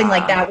said something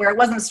like that where it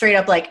wasn't straight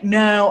up like,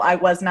 no, I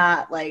was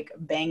not like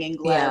banging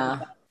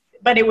Gleb,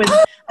 but it was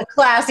a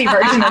classy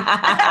version of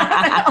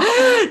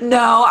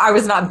No, I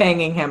was not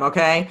banging him.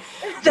 Okay.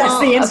 That's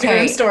the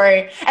Instagram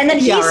story. And then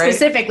he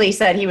specifically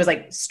said he was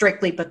like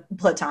strictly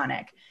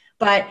platonic.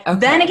 But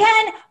then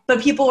again,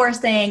 people are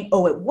saying,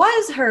 oh, it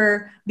was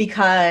her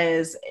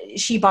because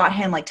she bought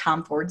him like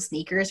Tom Ford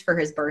sneakers for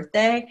his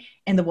birthday.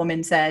 And the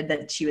woman said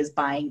that she was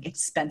buying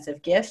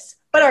expensive gifts.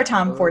 But are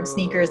Tom Ford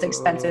sneakers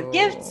expensive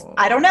gifts?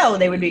 I don't know.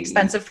 They would be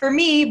expensive for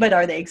me, but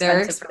are they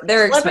expensive for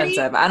They're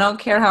expensive. I don't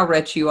care how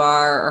rich you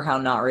are or how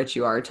not rich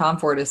you are. Tom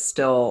Ford is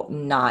still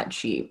not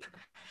cheap.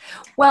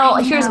 Well,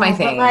 here's my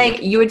thing.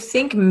 Like, you would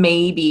think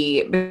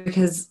maybe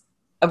because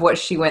of what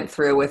she went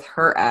through with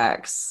her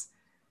ex,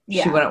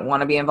 she wouldn't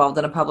want to be involved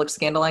in a public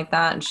scandal like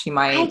that. And she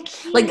might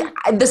like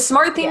the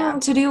smart thing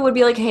to do would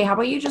be like, hey, how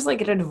about you just like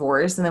get a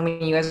divorce? And then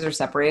when you guys are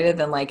separated,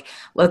 then like,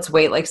 let's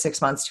wait like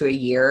 6 months to a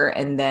year.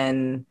 And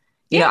then,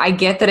 you know, I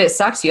get that it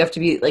sucks. You have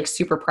to be like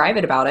super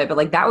private about it, but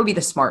like, that would be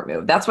the smart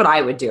move. That's what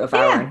I would do if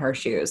I were in her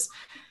shoes.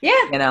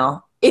 Yeah. You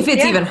know, if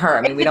it's even her,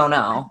 I mean, we don't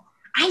know.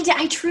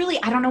 I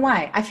truly, I don't know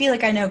why. I feel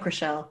like I know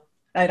Chrishell.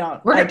 I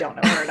don't know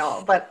her at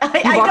all, but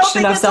I watched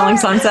enough Selling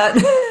Sunset.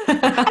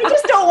 I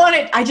just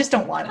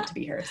don't want it to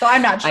be her. So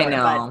I'm not sure. I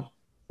know.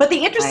 But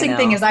the interesting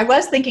thing is I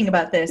was thinking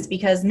about this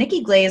because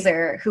Nikki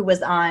Glaser, who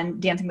was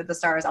on Dancing with the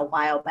Stars a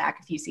while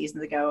back, a few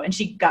seasons ago, and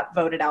she got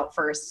voted out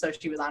first. So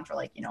she was on for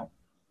like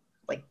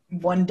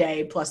 1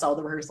 day plus all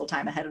the rehearsal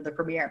time ahead of the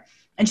premiere.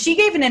 And she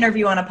gave an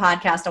interview on a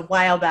podcast a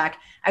while back.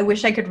 I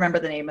wish I could remember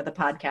the name of the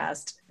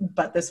podcast,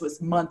 but this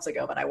was months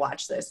ago that I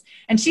watched this.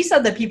 And she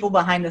said that people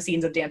behind the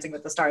scenes of Dancing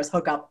with the Stars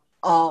hook up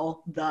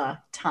all the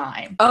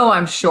time. Oh,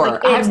 I'm sure.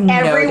 Like, it's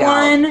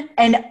everyone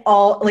and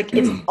all, like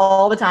it's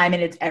all the time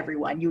and it's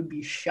everyone. You would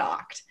be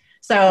shocked.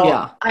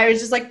 So I was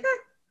just like,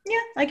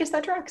 I guess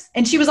that tracks.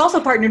 And she was also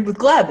partnered with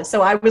Gleb.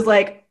 So I was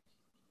like,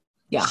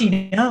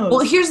 she knows.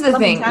 Well, here's the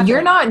thing.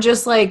 You're not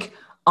just like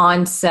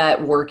on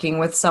set working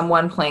with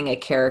someone playing a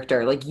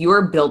character. Like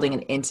you're building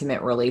an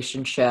intimate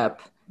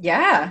relationship.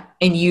 Yeah.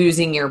 And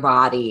using your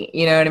body.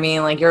 You know what I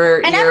mean? Like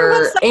you're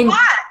everyone's so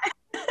hot.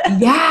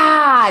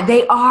 Yeah,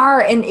 they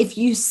are. And if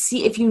you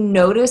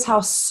notice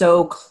how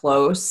so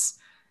close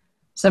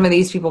some of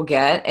these people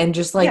get, and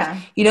just like,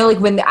 like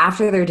when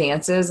after their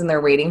dances and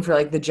they're waiting for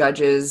like the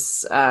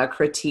judges'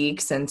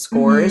 critiques and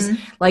scores,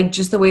 like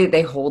just the way that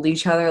they hold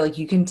each other, like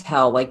you can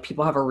tell like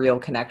people have a real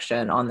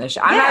connection on this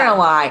show. I'm not gonna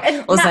lie.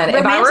 And listen,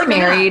 if I were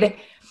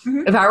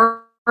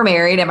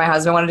married and my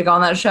husband wanted to go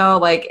on that show,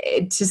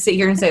 like to sit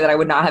here and say that I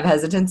would not have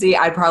hesitancy,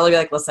 I'd probably be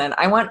like, listen,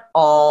 I want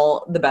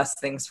all the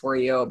best things for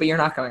you, but you're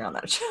not going on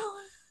that show.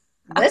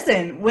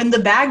 Listen, when the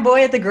bag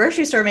boy at the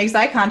grocery store makes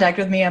eye contact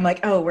with me, I'm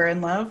like, oh, we're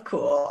in love?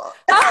 Cool.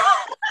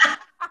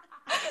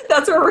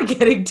 That's where we're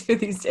getting to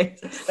these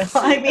days.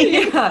 I mean,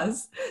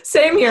 yes.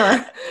 Same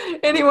here.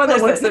 Anyone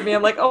that looks at me,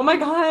 I'm like, oh my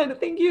God,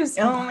 thank you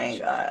so much. Oh my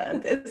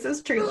God, this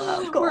is true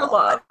love. Cool. We're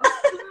love.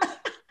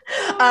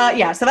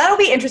 So that'll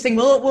be interesting.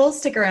 We'll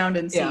stick around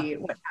and see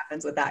what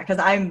happens with that because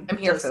I'm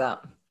here for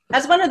that.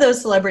 That's one of those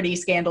celebrity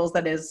scandals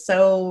that is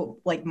so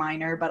like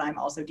minor, but I'm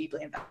also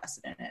deeply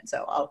invested in it.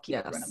 So I'll keep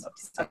everyone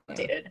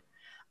updated.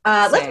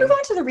 Let's move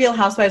on to the Real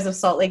Housewives of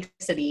Salt Lake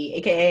City,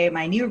 aka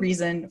my new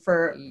reason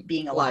for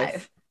being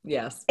alive.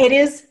 Yes, it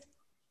is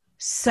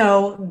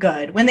so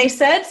good. When they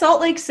said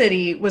Salt Lake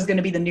City was going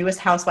to be the newest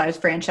Housewives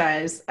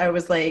franchise, I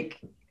was like,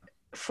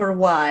 for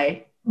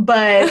why?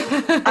 But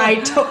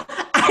I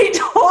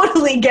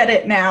totally get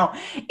it now.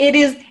 It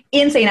is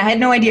insane. I had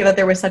no idea that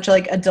there was such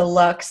like a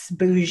deluxe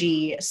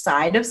bougie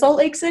side of Salt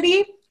Lake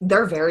City.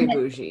 They're very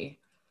bougie.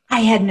 I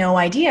had no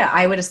idea.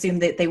 I would assume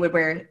that they would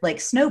wear like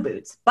snow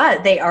boots,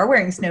 but they are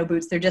wearing snow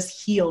boots. They're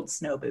just heeled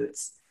snow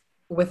boots.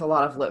 With a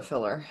lot of lip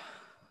filler.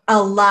 A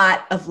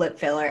lot of lip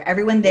filler.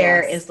 Everyone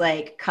there is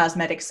like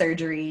cosmetic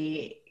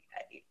surgery.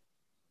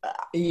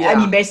 I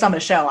mean, based on the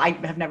show, I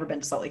have never been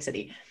to Salt Lake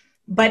City,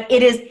 but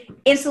it is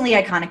instantly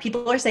iconic.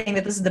 People are saying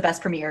that this is the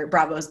best premiere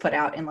Bravo's put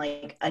out in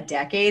like a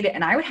decade,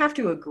 and I would have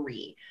to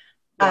agree.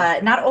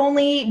 Not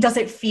only does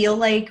it feel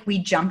like we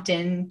jumped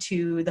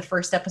into the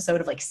first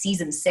episode of like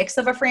season 6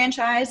 of a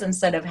franchise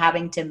instead of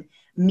having to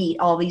meet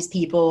all these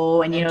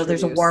people and, you know,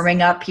 there's a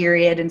warming up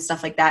period and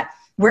stuff like that.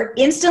 We're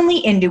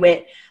instantly into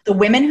it. The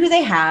women who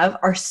they have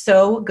are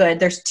so good.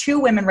 There's 2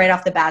 women right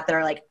off the bat that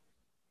are like,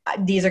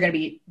 these are going to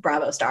be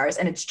Bravo stars.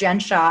 And it's Jen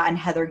Shah and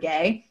Heather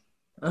Gay.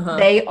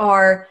 They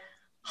are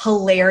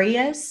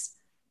hilarious.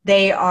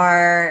 They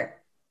are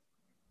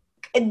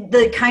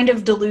the kind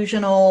of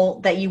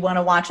delusional that you want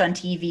to watch on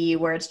TV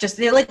where it's just,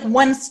 they're like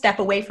one step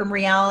away from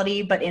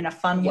reality, but in a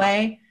fun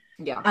way.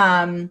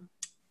 I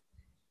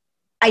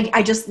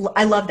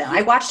love them.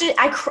 I watched it.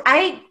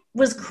 I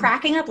was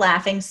cracking up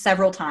laughing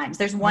several times.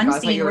 There's one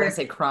scene you were where going to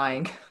say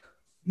crying.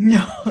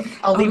 No,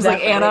 I'll leave that.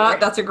 Like, Anna,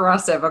 that's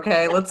aggressive.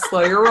 Okay, let's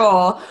slow your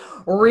roll.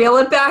 Reel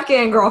it back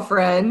in,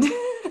 girlfriend.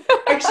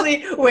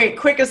 Actually, wait,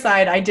 quick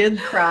aside. I did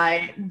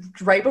cry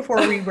right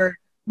before we were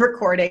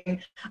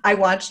recording. I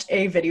watched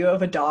a video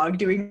of a dog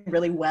doing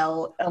really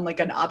well on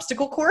like an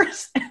obstacle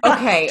course.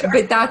 Okay,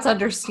 but that's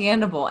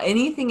understandable.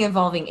 Anything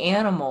involving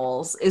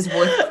animals is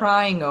worth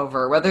crying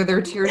over, whether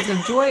they're tears of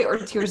joy or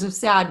tears of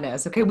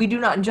sadness. Okay, we do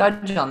not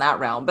judge on that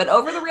realm, but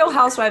over the Real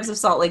Housewives of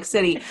Salt Lake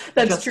City,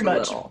 that's just too a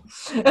much. Little.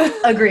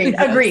 Agreed.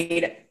 Yes.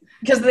 Agreed.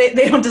 Because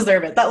they don't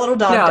deserve it. That little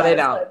dog. No, does. they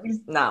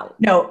don't.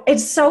 No.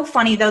 It's so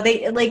funny though.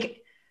 They like.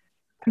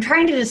 I'm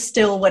trying to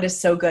distill what is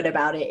so good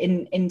about it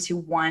into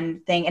one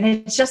thing. And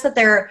it's just that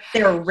they're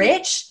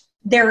rich,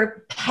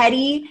 they're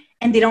petty,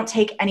 and they don't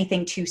take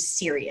anything too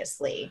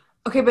seriously.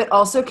 Okay, but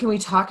also can we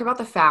talk about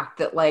the fact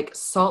that like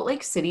Salt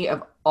Lake City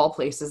of all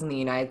places in the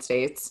United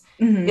States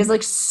is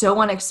like so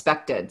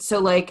unexpected. So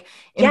like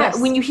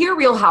when you hear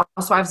Real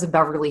Housewives of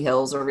Beverly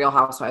Hills or Real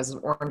Housewives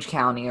of Orange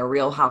County or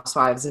Real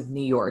Housewives of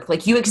New York,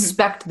 like you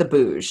expect the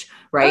bouge,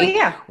 right? Oh,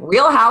 yeah.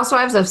 Real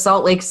Housewives of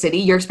Salt Lake City,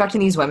 you're expecting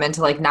these women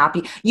to like not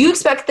be, you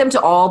expect them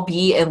to all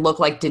be and look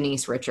like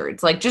Denise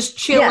Richards, like just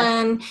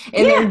chilling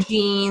in their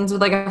jeans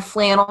with like a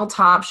flannel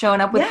top,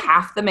 showing up with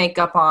half the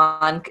makeup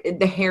on,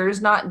 the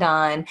hair's not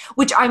done,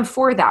 which I'm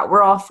for that.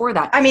 We're all for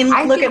that. I mean,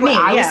 look at me.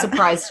 I was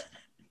surprised.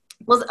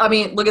 Well, I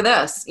mean, look at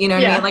this. You know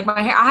what I mean? Like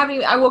my hair,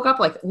 I woke up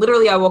like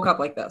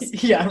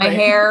this. Yeah. My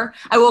hair,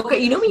 I woke up,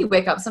 you know, when you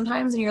wake up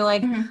sometimes and you're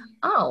like,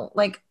 oh,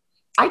 like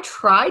I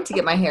tried to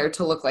get my hair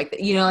to look like,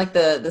 you know, like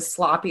the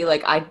sloppy,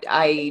 like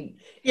I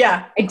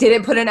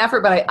didn't put in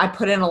effort, but I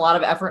put in a lot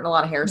of effort and a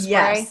lot of hairspray.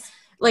 Yes.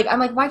 Like, I'm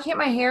like, why can't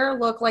my hair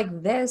look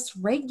like this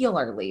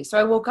regularly? So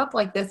I woke up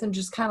like this and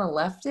just kind of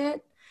left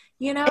it,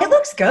 you know? It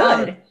looks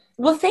good.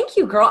 Well, thank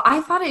you, girl.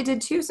 I thought it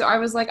did too. So I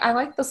was like, I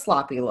like the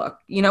sloppy look,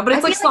 you know, but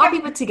it's like sloppy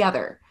but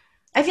together.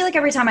 I feel like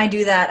every time I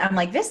do that, I'm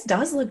like, this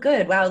does look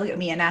good. Wow, look at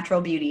me, a natural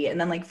beauty.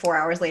 And then like 4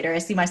 hours later, I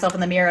see myself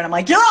in the mirror and I'm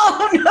like, yo, no.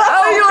 Oh, you're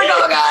like,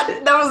 oh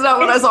God, that was not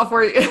what I saw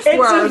for you. It's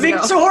a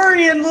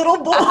Victorian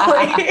little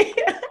boy.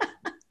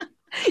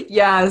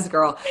 Yes,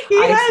 girl.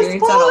 I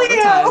experience that all the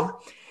time.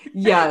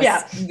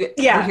 Yes.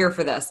 Yeah. We're here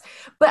for this.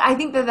 But I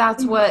think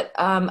that's what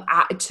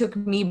took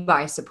me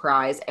by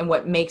surprise, and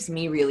what makes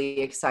me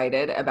really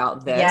excited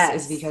about this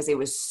is because it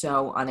was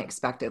so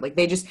unexpected. Like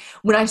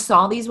when I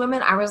saw these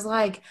women, I was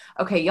like,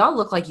 okay, y'all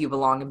look like you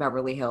belong in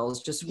Beverly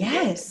Hills, just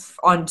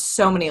on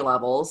so many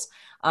levels.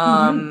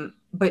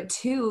 But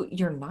 2,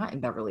 you're not in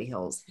Beverly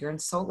Hills. You're in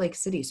Salt Lake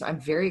City. So I'm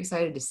very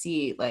excited to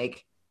see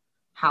like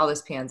how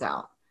this pans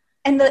out.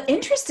 And the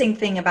interesting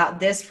thing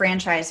about this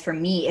franchise for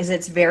me is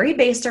it's very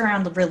based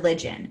around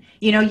religion.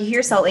 You know, you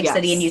hear Salt Lake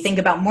City and you think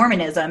about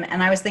Mormonism.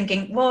 And I was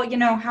thinking, well, you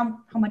know, how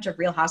much of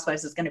Real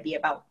Housewives is going to be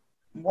about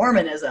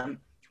Mormonism?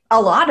 A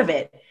lot of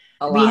it.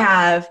 We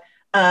have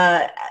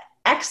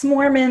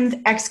ex-Mormons,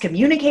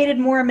 excommunicated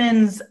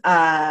Mormons.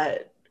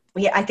 I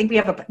think we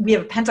have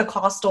a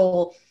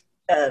Pentecostal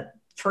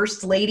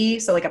first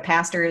lady. So like a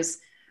pastor's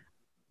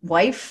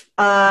wife.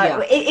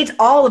 It's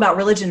all about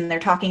religion.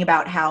 They're talking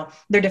about how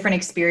their different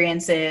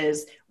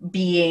experiences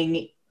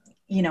being,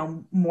 you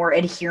know, more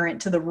adherent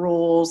to the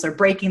rules or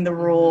breaking the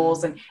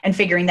rules and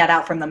figuring that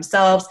out from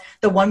themselves.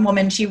 The one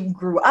woman, she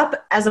grew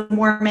up as a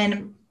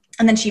Mormon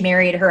and then she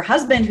married her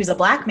husband, who's a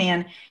Black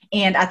man.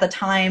 And at the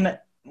time,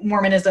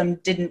 Mormonism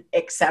didn't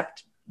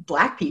accept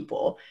Black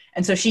people.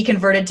 And so she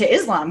converted to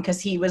Islam because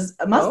he was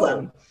a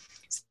Muslim.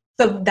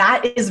 So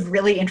that is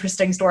really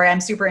interesting story. I'm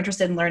super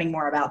interested in learning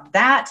more about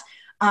that.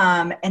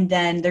 And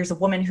then there's a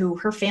woman who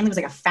her family was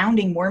like a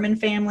founding Mormon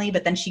family,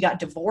 but then she got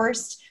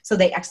divorced. So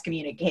they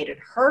excommunicated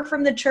her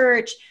from the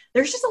church.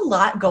 There's just a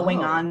lot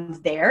going on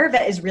there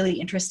that is really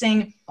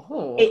interesting.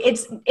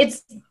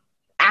 It's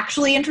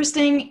actually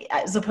interesting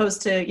as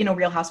opposed to,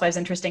 Real Housewives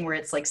interesting where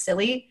it's like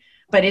silly.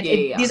 But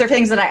these are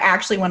things that I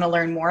actually want to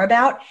learn more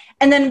about.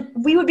 And then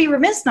we would be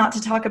remiss not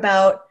to talk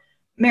about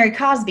Mary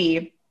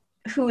Cosby,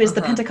 who is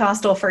the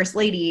Pentecostal first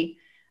lady.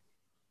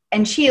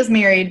 And she is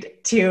married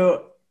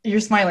to,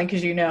 you're smiling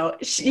because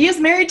she is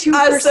married to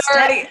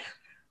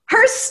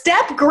her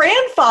step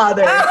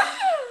grandfather.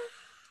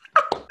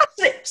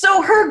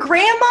 So her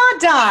grandma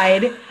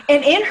died,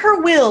 and in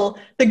her will,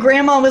 the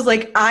grandma was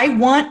like, I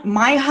want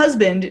my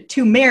husband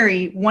to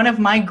marry one of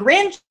my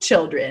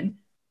grandchildren.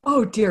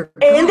 Oh, dear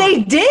God. And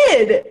they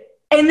did.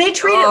 And they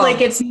treat it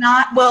like it's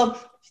not,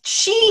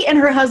 she and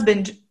her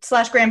husband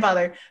 /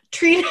 grandfather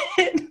treat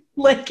it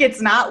like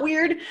it's not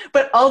weird,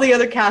 but all the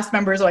other cast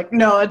members are like,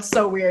 no, it's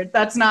so weird.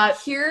 That's not.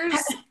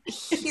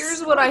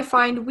 Here's what I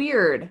find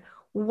weird.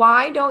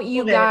 Why don't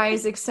you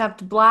guys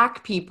accept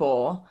black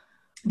people?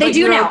 They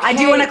do now. Okay. I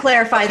do want to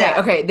clarify that.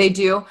 Okay, they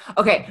do.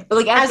 Okay,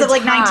 but as of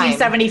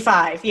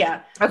 1975,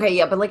 yeah. Okay,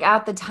 yeah, but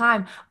at the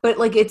time, but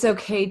it's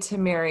okay to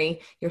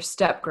marry your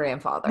step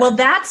grandfather. Well,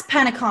 that's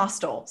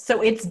Pentecostal,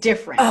 so it's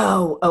different.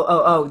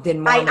 Oh.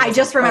 Then I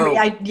just remember.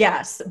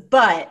 Yes,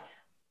 but.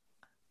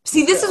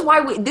 See, this is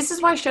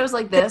why shows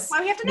like this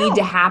need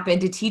to happen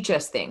to teach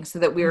us things so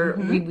that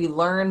we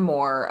learn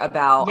more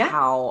about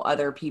how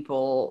other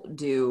people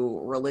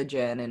do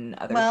religion and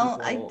other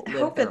people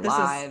live their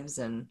lives.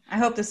 I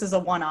hope this is a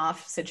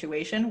one-off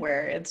situation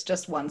where it's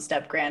just one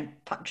step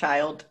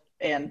grandchild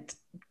and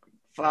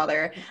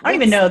father. I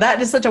don't even know.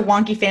 That is such a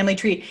wonky family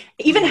tree.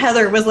 Even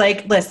Heather was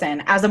like,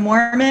 listen, as a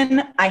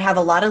Mormon, I have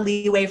a lot of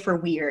leeway for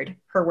weird.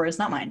 Her words,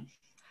 not mine.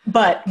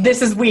 But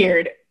this is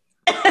weird.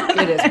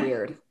 It is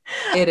weird.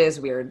 It is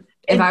weird.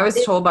 If I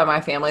was told by my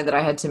family that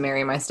I had to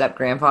marry my step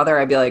grandfather,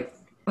 I'd be like,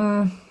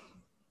 I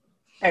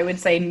would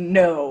say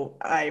no.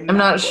 I'm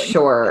not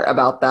sure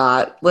about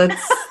that. Let's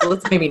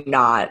maybe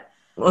not.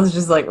 Let's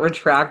just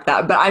retract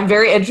that. But I'm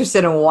very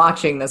interested in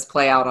watching this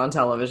play out on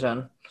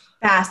television.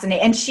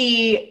 Fascinating. And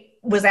she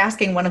was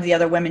asking one of the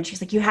other women,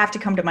 she's like, you have to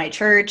come to my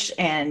church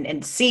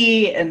and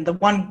see. And the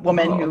one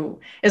woman who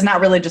is not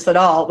religious at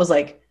all was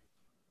like,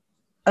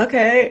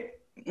 okay.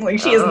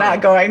 She is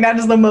not going. That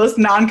is the most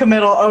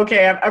non-committal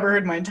okay I've ever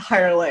heard in my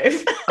entire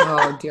life.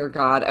 Oh, dear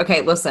God.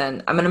 Okay,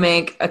 listen, I'm going to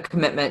make a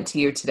commitment to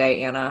you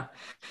today, Anna.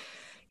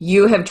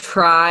 You have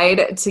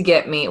tried to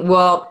get me,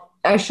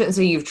 I shouldn't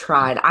say you've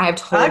tried. I have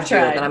told you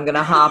that I'm going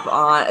to hop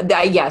on,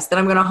 that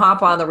I'm going to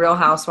hop on the Real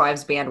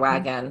Housewives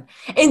bandwagon.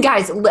 And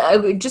guys,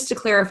 just to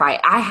clarify,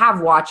 I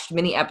have watched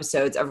many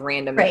episodes of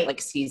random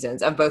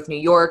seasons of both New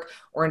York,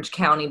 Orange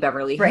County,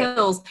 Beverly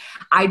Hills.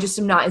 I just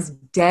am not as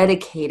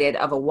dedicated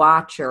of a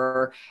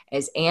watcher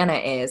as Anna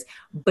is.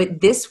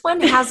 But this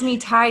one has me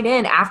tied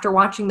in. After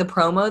watching the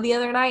promo the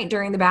other night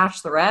during The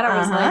Bachelorette, I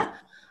was like,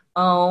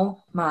 oh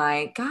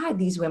my God,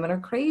 these women are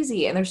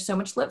crazy. And there's so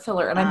much lip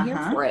filler and I'm here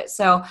for it.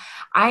 So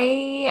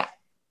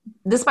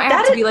this might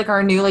have to be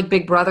our new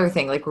Big Brother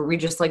thing, where we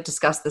just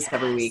discuss this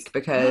every week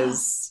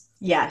because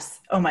yes.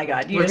 Oh my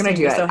God. We're going to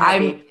do it. So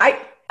I'm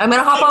going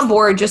to hop on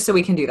board just so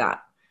we can do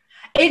that.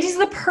 It is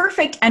the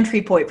perfect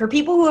entry point for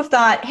people who have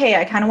thought, hey,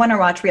 I kind of want to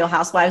watch Real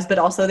Housewives, but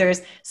also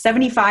there's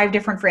 75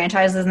 different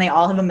franchises and they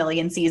all have a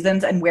million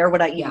seasons. And where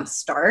would I even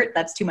start?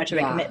 That's too much of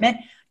a commitment.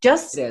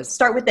 Just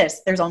start with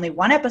this. There's only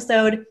one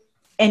episode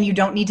and you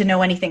don't need to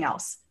know anything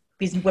else.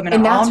 These women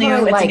are all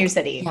new. It's a new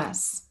city.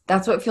 Yes.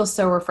 That's what feels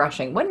so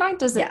refreshing. What night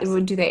do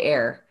they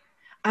air?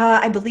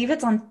 I believe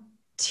it's on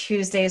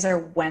Tuesdays or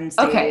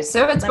Wednesdays. Okay.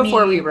 So it's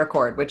before we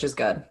record, which is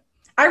good.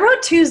 I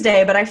wrote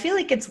Tuesday, but I feel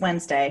like it's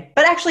Wednesday.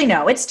 But actually,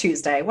 no, it's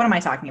Tuesday. What am I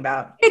talking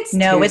about? It's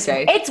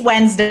Tuesday. It's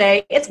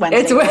Wednesday. It's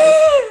Wednesday.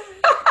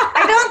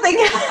 I don't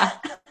think...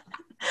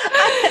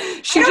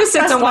 She just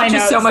sits and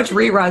watches so much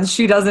reruns.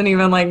 She doesn't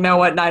even know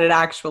what night it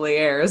actually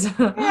airs.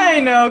 I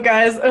know,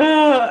 guys.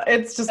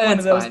 It's just one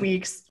of those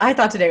weeks. I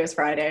thought today was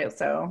Friday,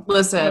 so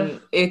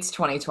listen. It's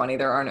 2020.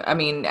 There are no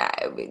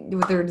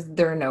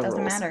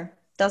rules.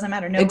 Doesn't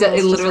matter. No,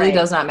 it literally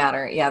does not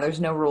matter. Yeah,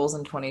 there's no rules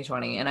in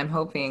 2020, and I'm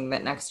hoping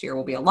that next year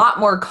will be a lot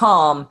more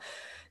calm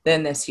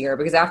than this year.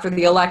 Because after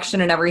the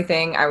election and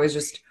everything, I was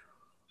just,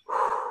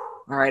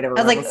 all right,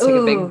 everyone, let's take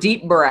a big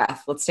deep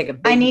breath. Let's take a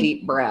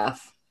deep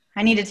breath.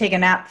 I need to take a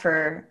nap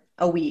for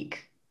a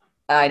week.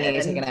 I need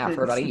to take a nap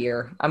for about a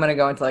year. I'm going to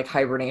go into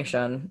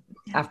hibernation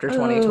after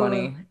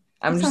 2020.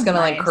 I'm just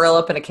going to curl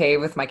up in a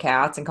cave with my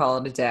cats and call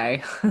it a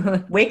day.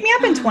 Wake me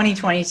up in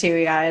 2022,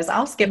 you guys.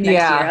 I'll skip next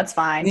year. That's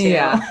fine, too.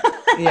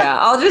 Yeah.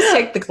 I'll just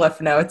take the cliff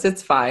notes.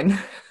 It's fine.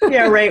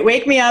 Yeah, right.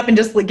 Wake me up and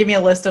just give me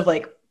a list of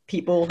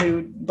people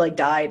who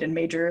died in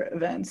major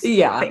events.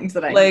 Yeah. Things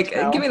that I need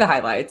to know. Give me the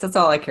highlights. That's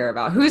all I care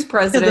about. Who's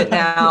president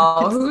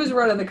now? Who's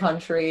running the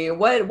country?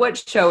 What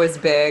show is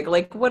big?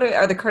 What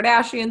are the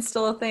Kardashians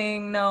still a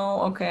thing?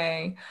 No?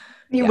 Okay.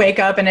 You wake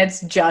up and it's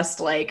just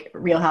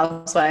Real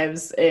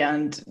Housewives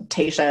and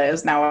Tayshia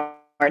is now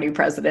our new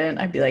president.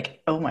 I'd be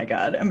like, oh my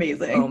God,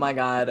 amazing. Oh my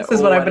God. This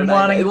is what I've been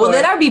wanting. Well,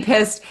 then I'd be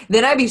pissed.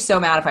 Then I'd be so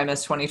mad if I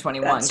missed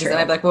 2021. Because then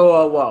I'd be like,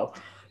 whoa.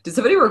 Did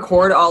somebody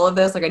record all of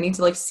this? I need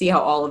to see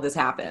how all of this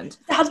happened.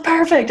 That's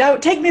perfect.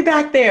 Take me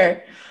back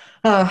there.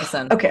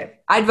 Listen, okay.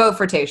 I'd vote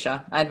for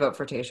Tayshia.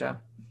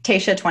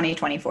 Tayshia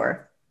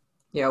 2024.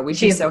 Yeah, we'd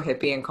be so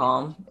hippie and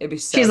calm. It'd be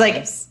so She's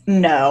nice. like,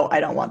 no, I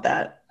don't want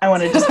that. I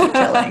want to just keep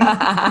chilling.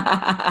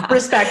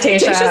 Respect,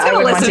 Tayshia. Tasha's going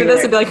to listen to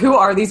this and be like, who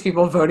are these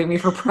people voting me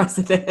for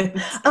president?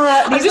 These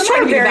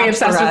women are very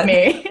obsessed with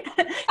me.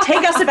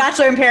 Take us to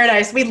Bachelor in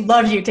Paradise. We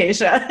love you,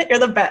 Tayshia. You're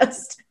the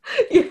best.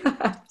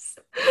 Yes.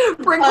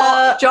 Bring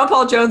John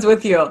Paul Jones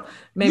with you.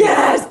 Maybe.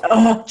 Yes.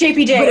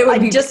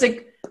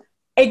 JPJ.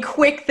 A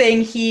quick thing,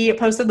 he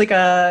posted like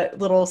a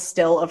little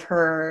still of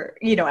her,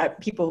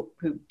 people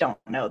who don't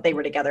know, they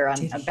were together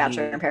on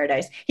Bachelor in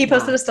Paradise. He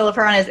posted a still of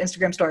her on his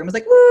Instagram story and was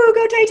like, woo,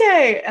 go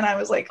Tay-Tay. And I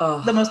was like,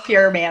 the most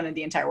pure man in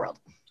the entire world.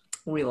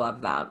 We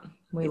love that.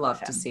 We love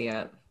to see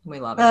it.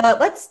 We love it.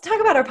 Let's talk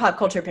about our pop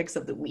culture picks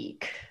of the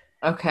week.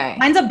 Okay.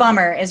 Mine's a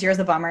bummer. Is yours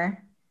a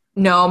bummer?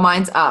 No,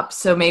 mine's up.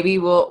 So maybe I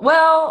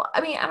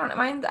don't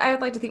know. I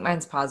would like to think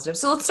mine's positive.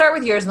 So let's start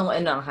with yours and we'll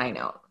end on a high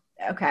note.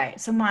 Okay.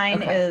 So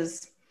mine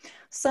is...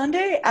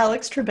 Sunday,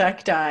 Alex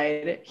Trebek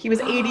died. He was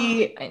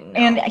 80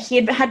 and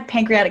he had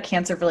pancreatic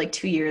cancer for like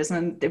 2 years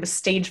and it was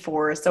stage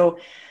 4. So,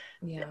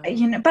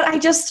 but I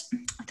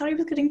thought he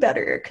was getting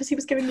better because he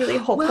was giving really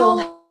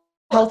hopeful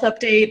health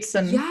updates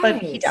but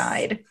he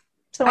died.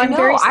 So I'm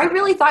very sad. I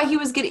really thought he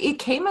was it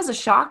came as a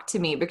shock to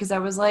me because I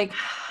was like,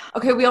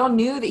 okay, we all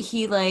knew that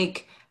he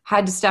like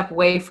had to step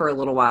away for a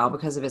little while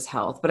because of his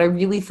health, but I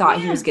really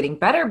thought he was getting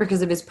better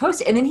because of his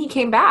post. And then he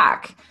came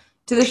back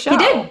to the show. He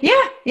did.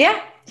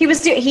 Yeah. He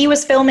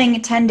was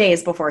filming 10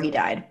 days before he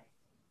died.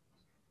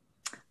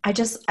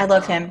 I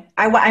love him.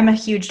 I'm a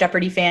huge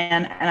Jeopardy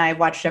fan, and I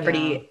watch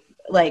Jeopardy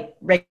like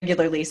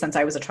regularly since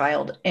I was a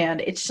child.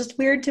 And it's just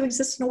weird to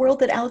exist in a world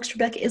that Alex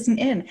Trebek isn't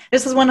in.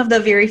 This is one of the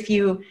very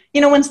few,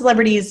 when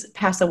celebrities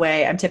pass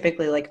away, I'm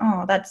typically like,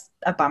 oh, that's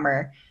a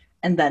bummer.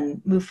 And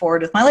then move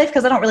forward with my life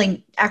because I don't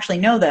really actually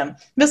know them.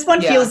 This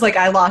one feels like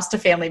I lost a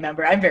family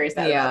member. I'm very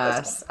sad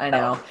about this one. I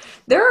know.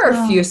 There are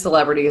a few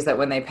celebrities that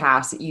when they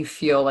pass, you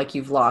feel like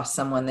you've lost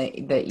someone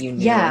that you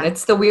knew. Yeah. And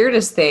it's the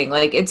weirdest thing.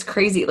 Like, it's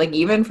crazy. Like,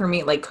 even for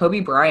me, like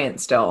Kobe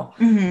Bryant still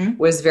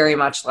was very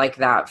much like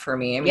that for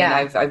me. I mean,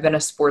 I've been a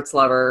sports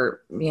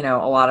lover, a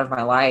lot of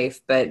my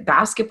life, but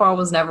basketball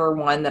was never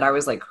one that I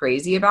was like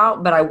crazy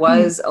about. But I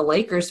was a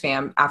Lakers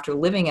fan after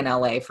living in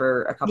LA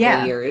for a couple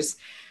of years.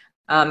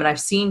 And I've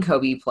seen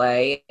Kobe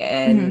play,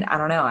 and I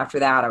don't know, after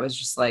that, I was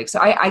just like, so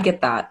I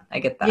get that.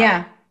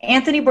 Yeah.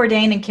 Anthony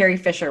Bourdain and Carrie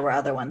Fisher were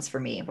other ones for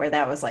me, where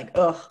that was like,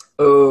 ugh.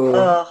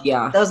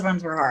 Yeah. Those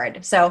ones were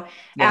hard. So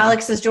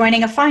Alex is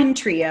joining a fine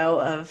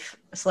trio of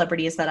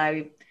celebrities that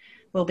I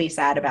will be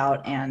sad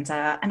about, and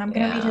I'm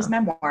going to read his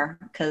memoir,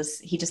 because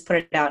he just put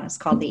it out, and it's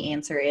called The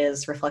Answer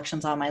Is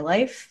Reflections on My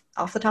Life.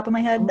 Off the top of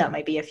my head, that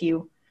might be a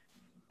few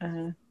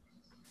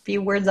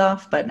words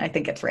off, but I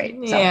think it's right.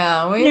 So,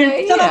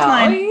 that's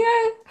mine.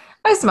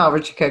 I smell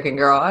what you're cooking,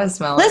 girl. I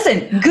smell it.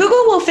 Listen,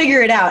 Google will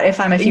figure it out if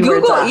I'm a few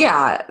words off.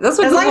 Yeah, that's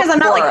what as long as I'm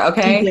not like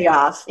okay? deeply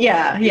off.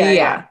 Yeah,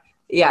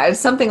 it's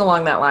something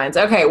along that lines.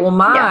 Okay, well,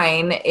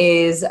 mine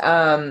is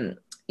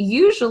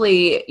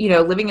usually,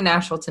 living in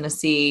Nashville,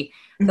 Tennessee.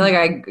 I feel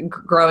like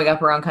growing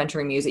up around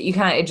country music,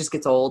 it just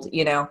gets old,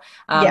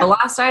 But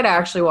last night I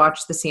actually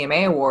watched the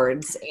CMA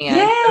Awards, and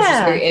I was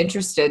just very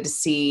interested to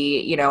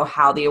see,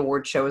 how the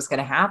award show was going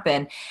to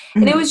happen.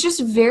 And it was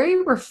just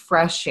very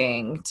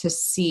refreshing to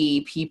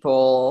see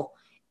people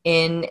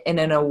in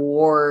an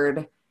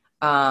award,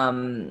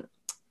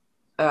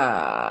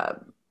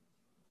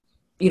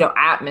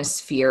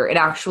 atmosphere and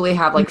actually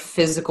have like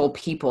physical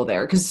people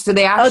there. So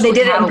they actually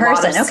did it in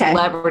person.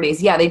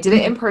 Celebrities. Yeah, they did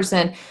it in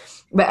person.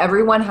 But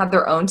everyone had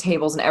their own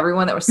tables, and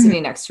everyone that was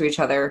sitting next to each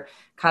other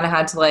kind of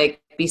had to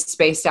like be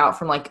spaced out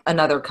from like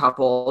another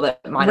couple that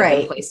might have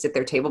been placed at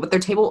their table. But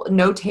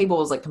no table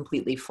was like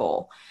completely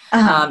full.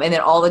 And then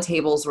all the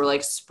tables were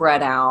like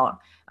spread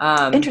out.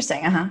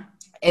 Interesting.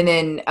 And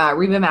then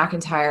Reba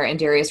McEntire and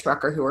Darius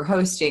Rucker, who were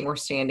hosting, were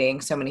standing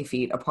so many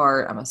feet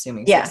apart. I'm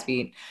assuming 6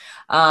 feet.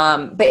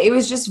 But it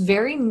was just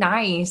very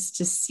nice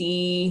to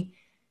see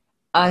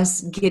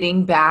us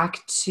getting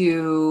back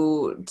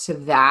to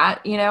that,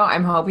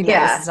 I'm hoping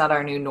that this is not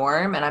our new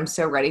norm, and I'm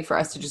so ready for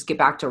us to just get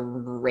back to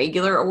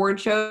regular award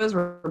shows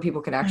where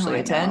people can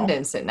actually attend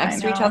and sit next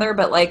to each other.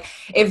 But like,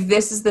 if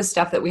this is the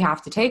step that we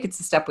have to take, it's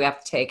the step we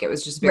have to take. It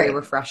was just very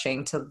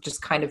refreshing to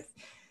just kind of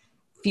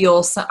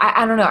feel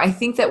I don't know. I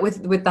think that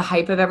with the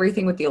hype of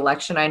everything with the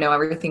election, I know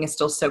everything is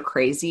still so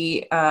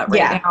crazy now,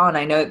 and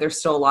I know that there's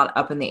still a lot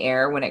up in the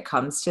air when it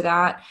comes to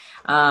that.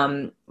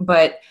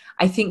 But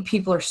I think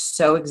people are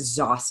so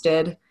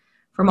exhausted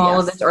from all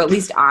of this, or at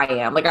least I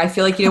am. Like, I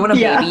feel like, when a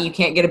baby, you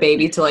can't get a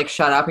baby to like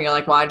shut up, and you're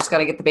like, well, I just got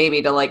to get the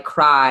baby to like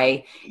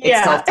cry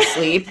itself to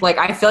sleep. Like,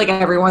 I feel like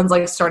everyone's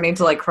like starting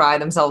to like cry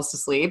themselves to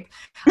sleep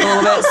a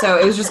little bit. So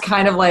it was just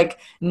kind of like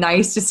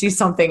nice to see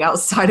something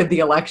outside of the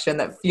election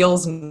that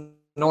feels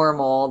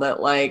normal, that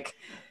like,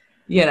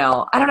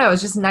 I don't know.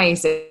 It's just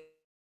nice.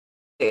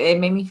 It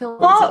made me feel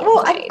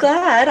well, I'm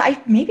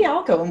glad. Maybe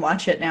I'll go and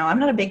watch it now. I'm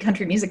not a big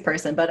country music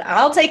person, but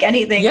I'll take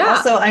anything.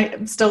 Also,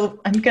 I'm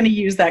going to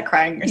use that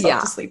crying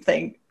yourself to sleep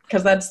thing.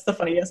 because that's the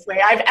funniest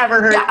way I've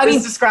ever heard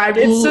this described.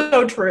 It's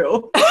so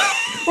true.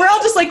 We're all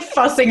just like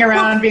fussing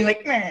around and being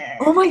like, meh.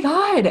 Oh my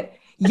God.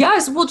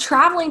 Yes. Well,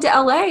 traveling to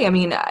LA. I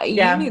mean,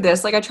 you knew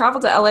this. Like I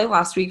traveled to LA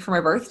last week for my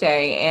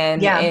birthday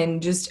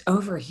and just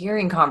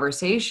overhearing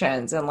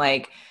conversations and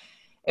like,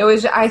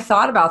 I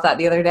thought about that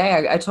the other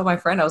day. I told my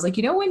friend, I was like,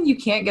 when you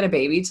can't get a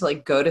baby to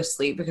like go to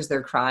sleep because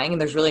they're crying and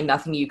there's really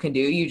nothing you can do,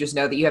 you just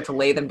know that you have to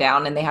lay them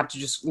down and they have to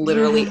just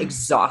literally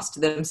exhaust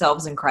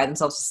themselves and cry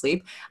themselves to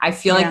sleep. I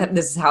feel like that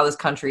this is how this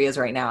country is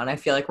right now. And I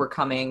feel like we're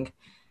coming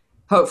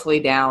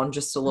hopefully down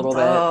just a little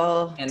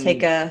bit. And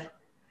take a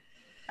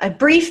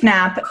brief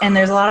nap, and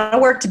there's a lot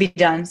of work to be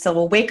done. So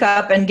we'll wake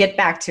up and get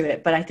back to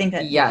it. But I think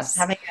that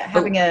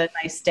having a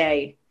nice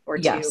day or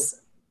two.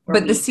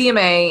 But the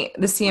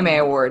CMA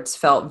Awards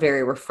felt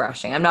very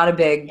refreshing. I'm not a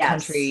big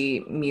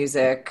country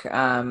music.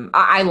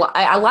 I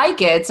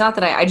like it. It's not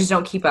that I just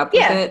don't keep up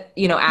with it,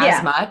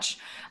 as much.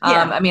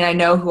 I mean, I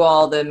know who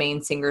all the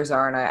main singers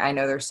are, and I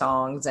know their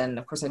songs, and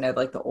of course I know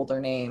like the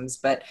older names.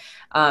 But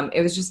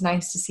it was just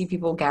nice to see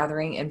people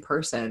gathering in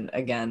person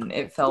again.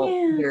 It felt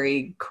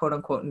very quote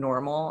unquote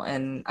normal,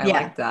 and I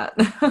liked that.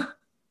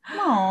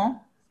 Aw.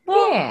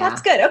 Well,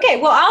 that's good.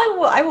 Okay, well,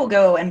 I will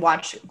go and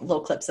watch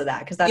little clips of that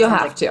because that's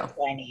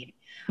what I need.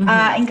 Mm-hmm.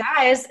 And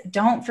guys,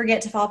 don't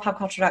forget to follow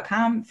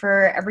popculture.com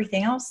for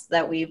everything else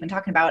that we've been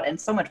talking about and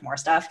so much more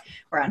stuff.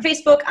 We're on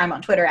Facebook. I'm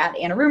on Twitter at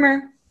Anna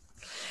Rumor.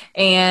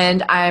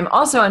 And I'm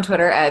also on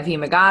Twitter at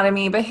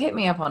VMegotomy, but hit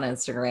me up on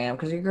Instagram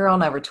because your girl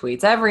never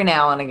tweets. Every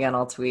now and again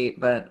I'll tweet,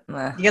 but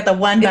you get the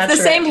one. It's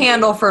the same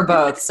handle for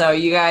both, so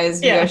you guys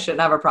shouldn't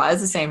have a problem.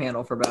 It's the same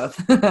handle for both.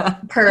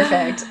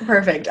 Perfect.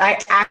 I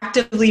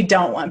actively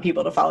don't want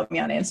people to follow me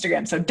on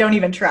Instagram, so don't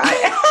even try.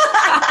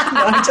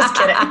 No, I'm just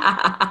kidding.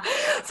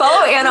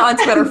 Follow Anna on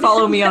Twitter.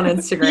 Follow me on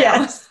Instagram.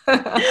 Yes.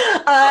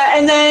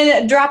 And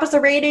then drop us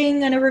a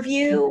rating and a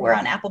review. We're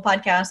on Apple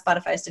Podcasts,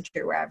 Spotify,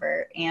 Stitcher,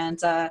 wherever. And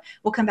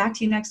we'll come back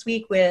to you next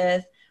week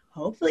with,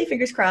 hopefully,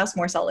 fingers crossed,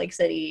 more Salt Lake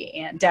City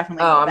and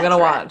definitely. Oh, I'm going to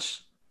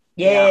watch.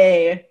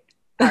 Yay.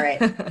 Yeah. All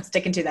right.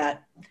 Sticking to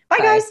that. Bye,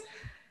 guys.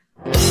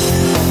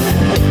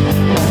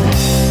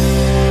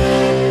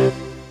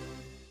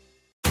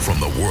 From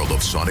the world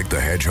of Sonic the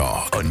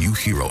Hedgehog, a new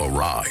hero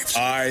arrives.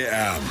 I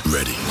am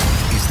ready.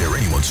 Is there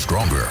anyone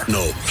stronger?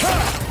 No.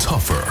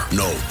 Tougher?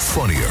 No.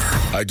 Funnier?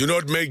 I do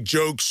not make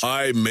jokes.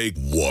 I make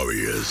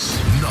warriors.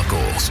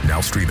 Knuckles,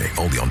 now streaming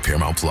only on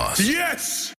Paramount+. Yes!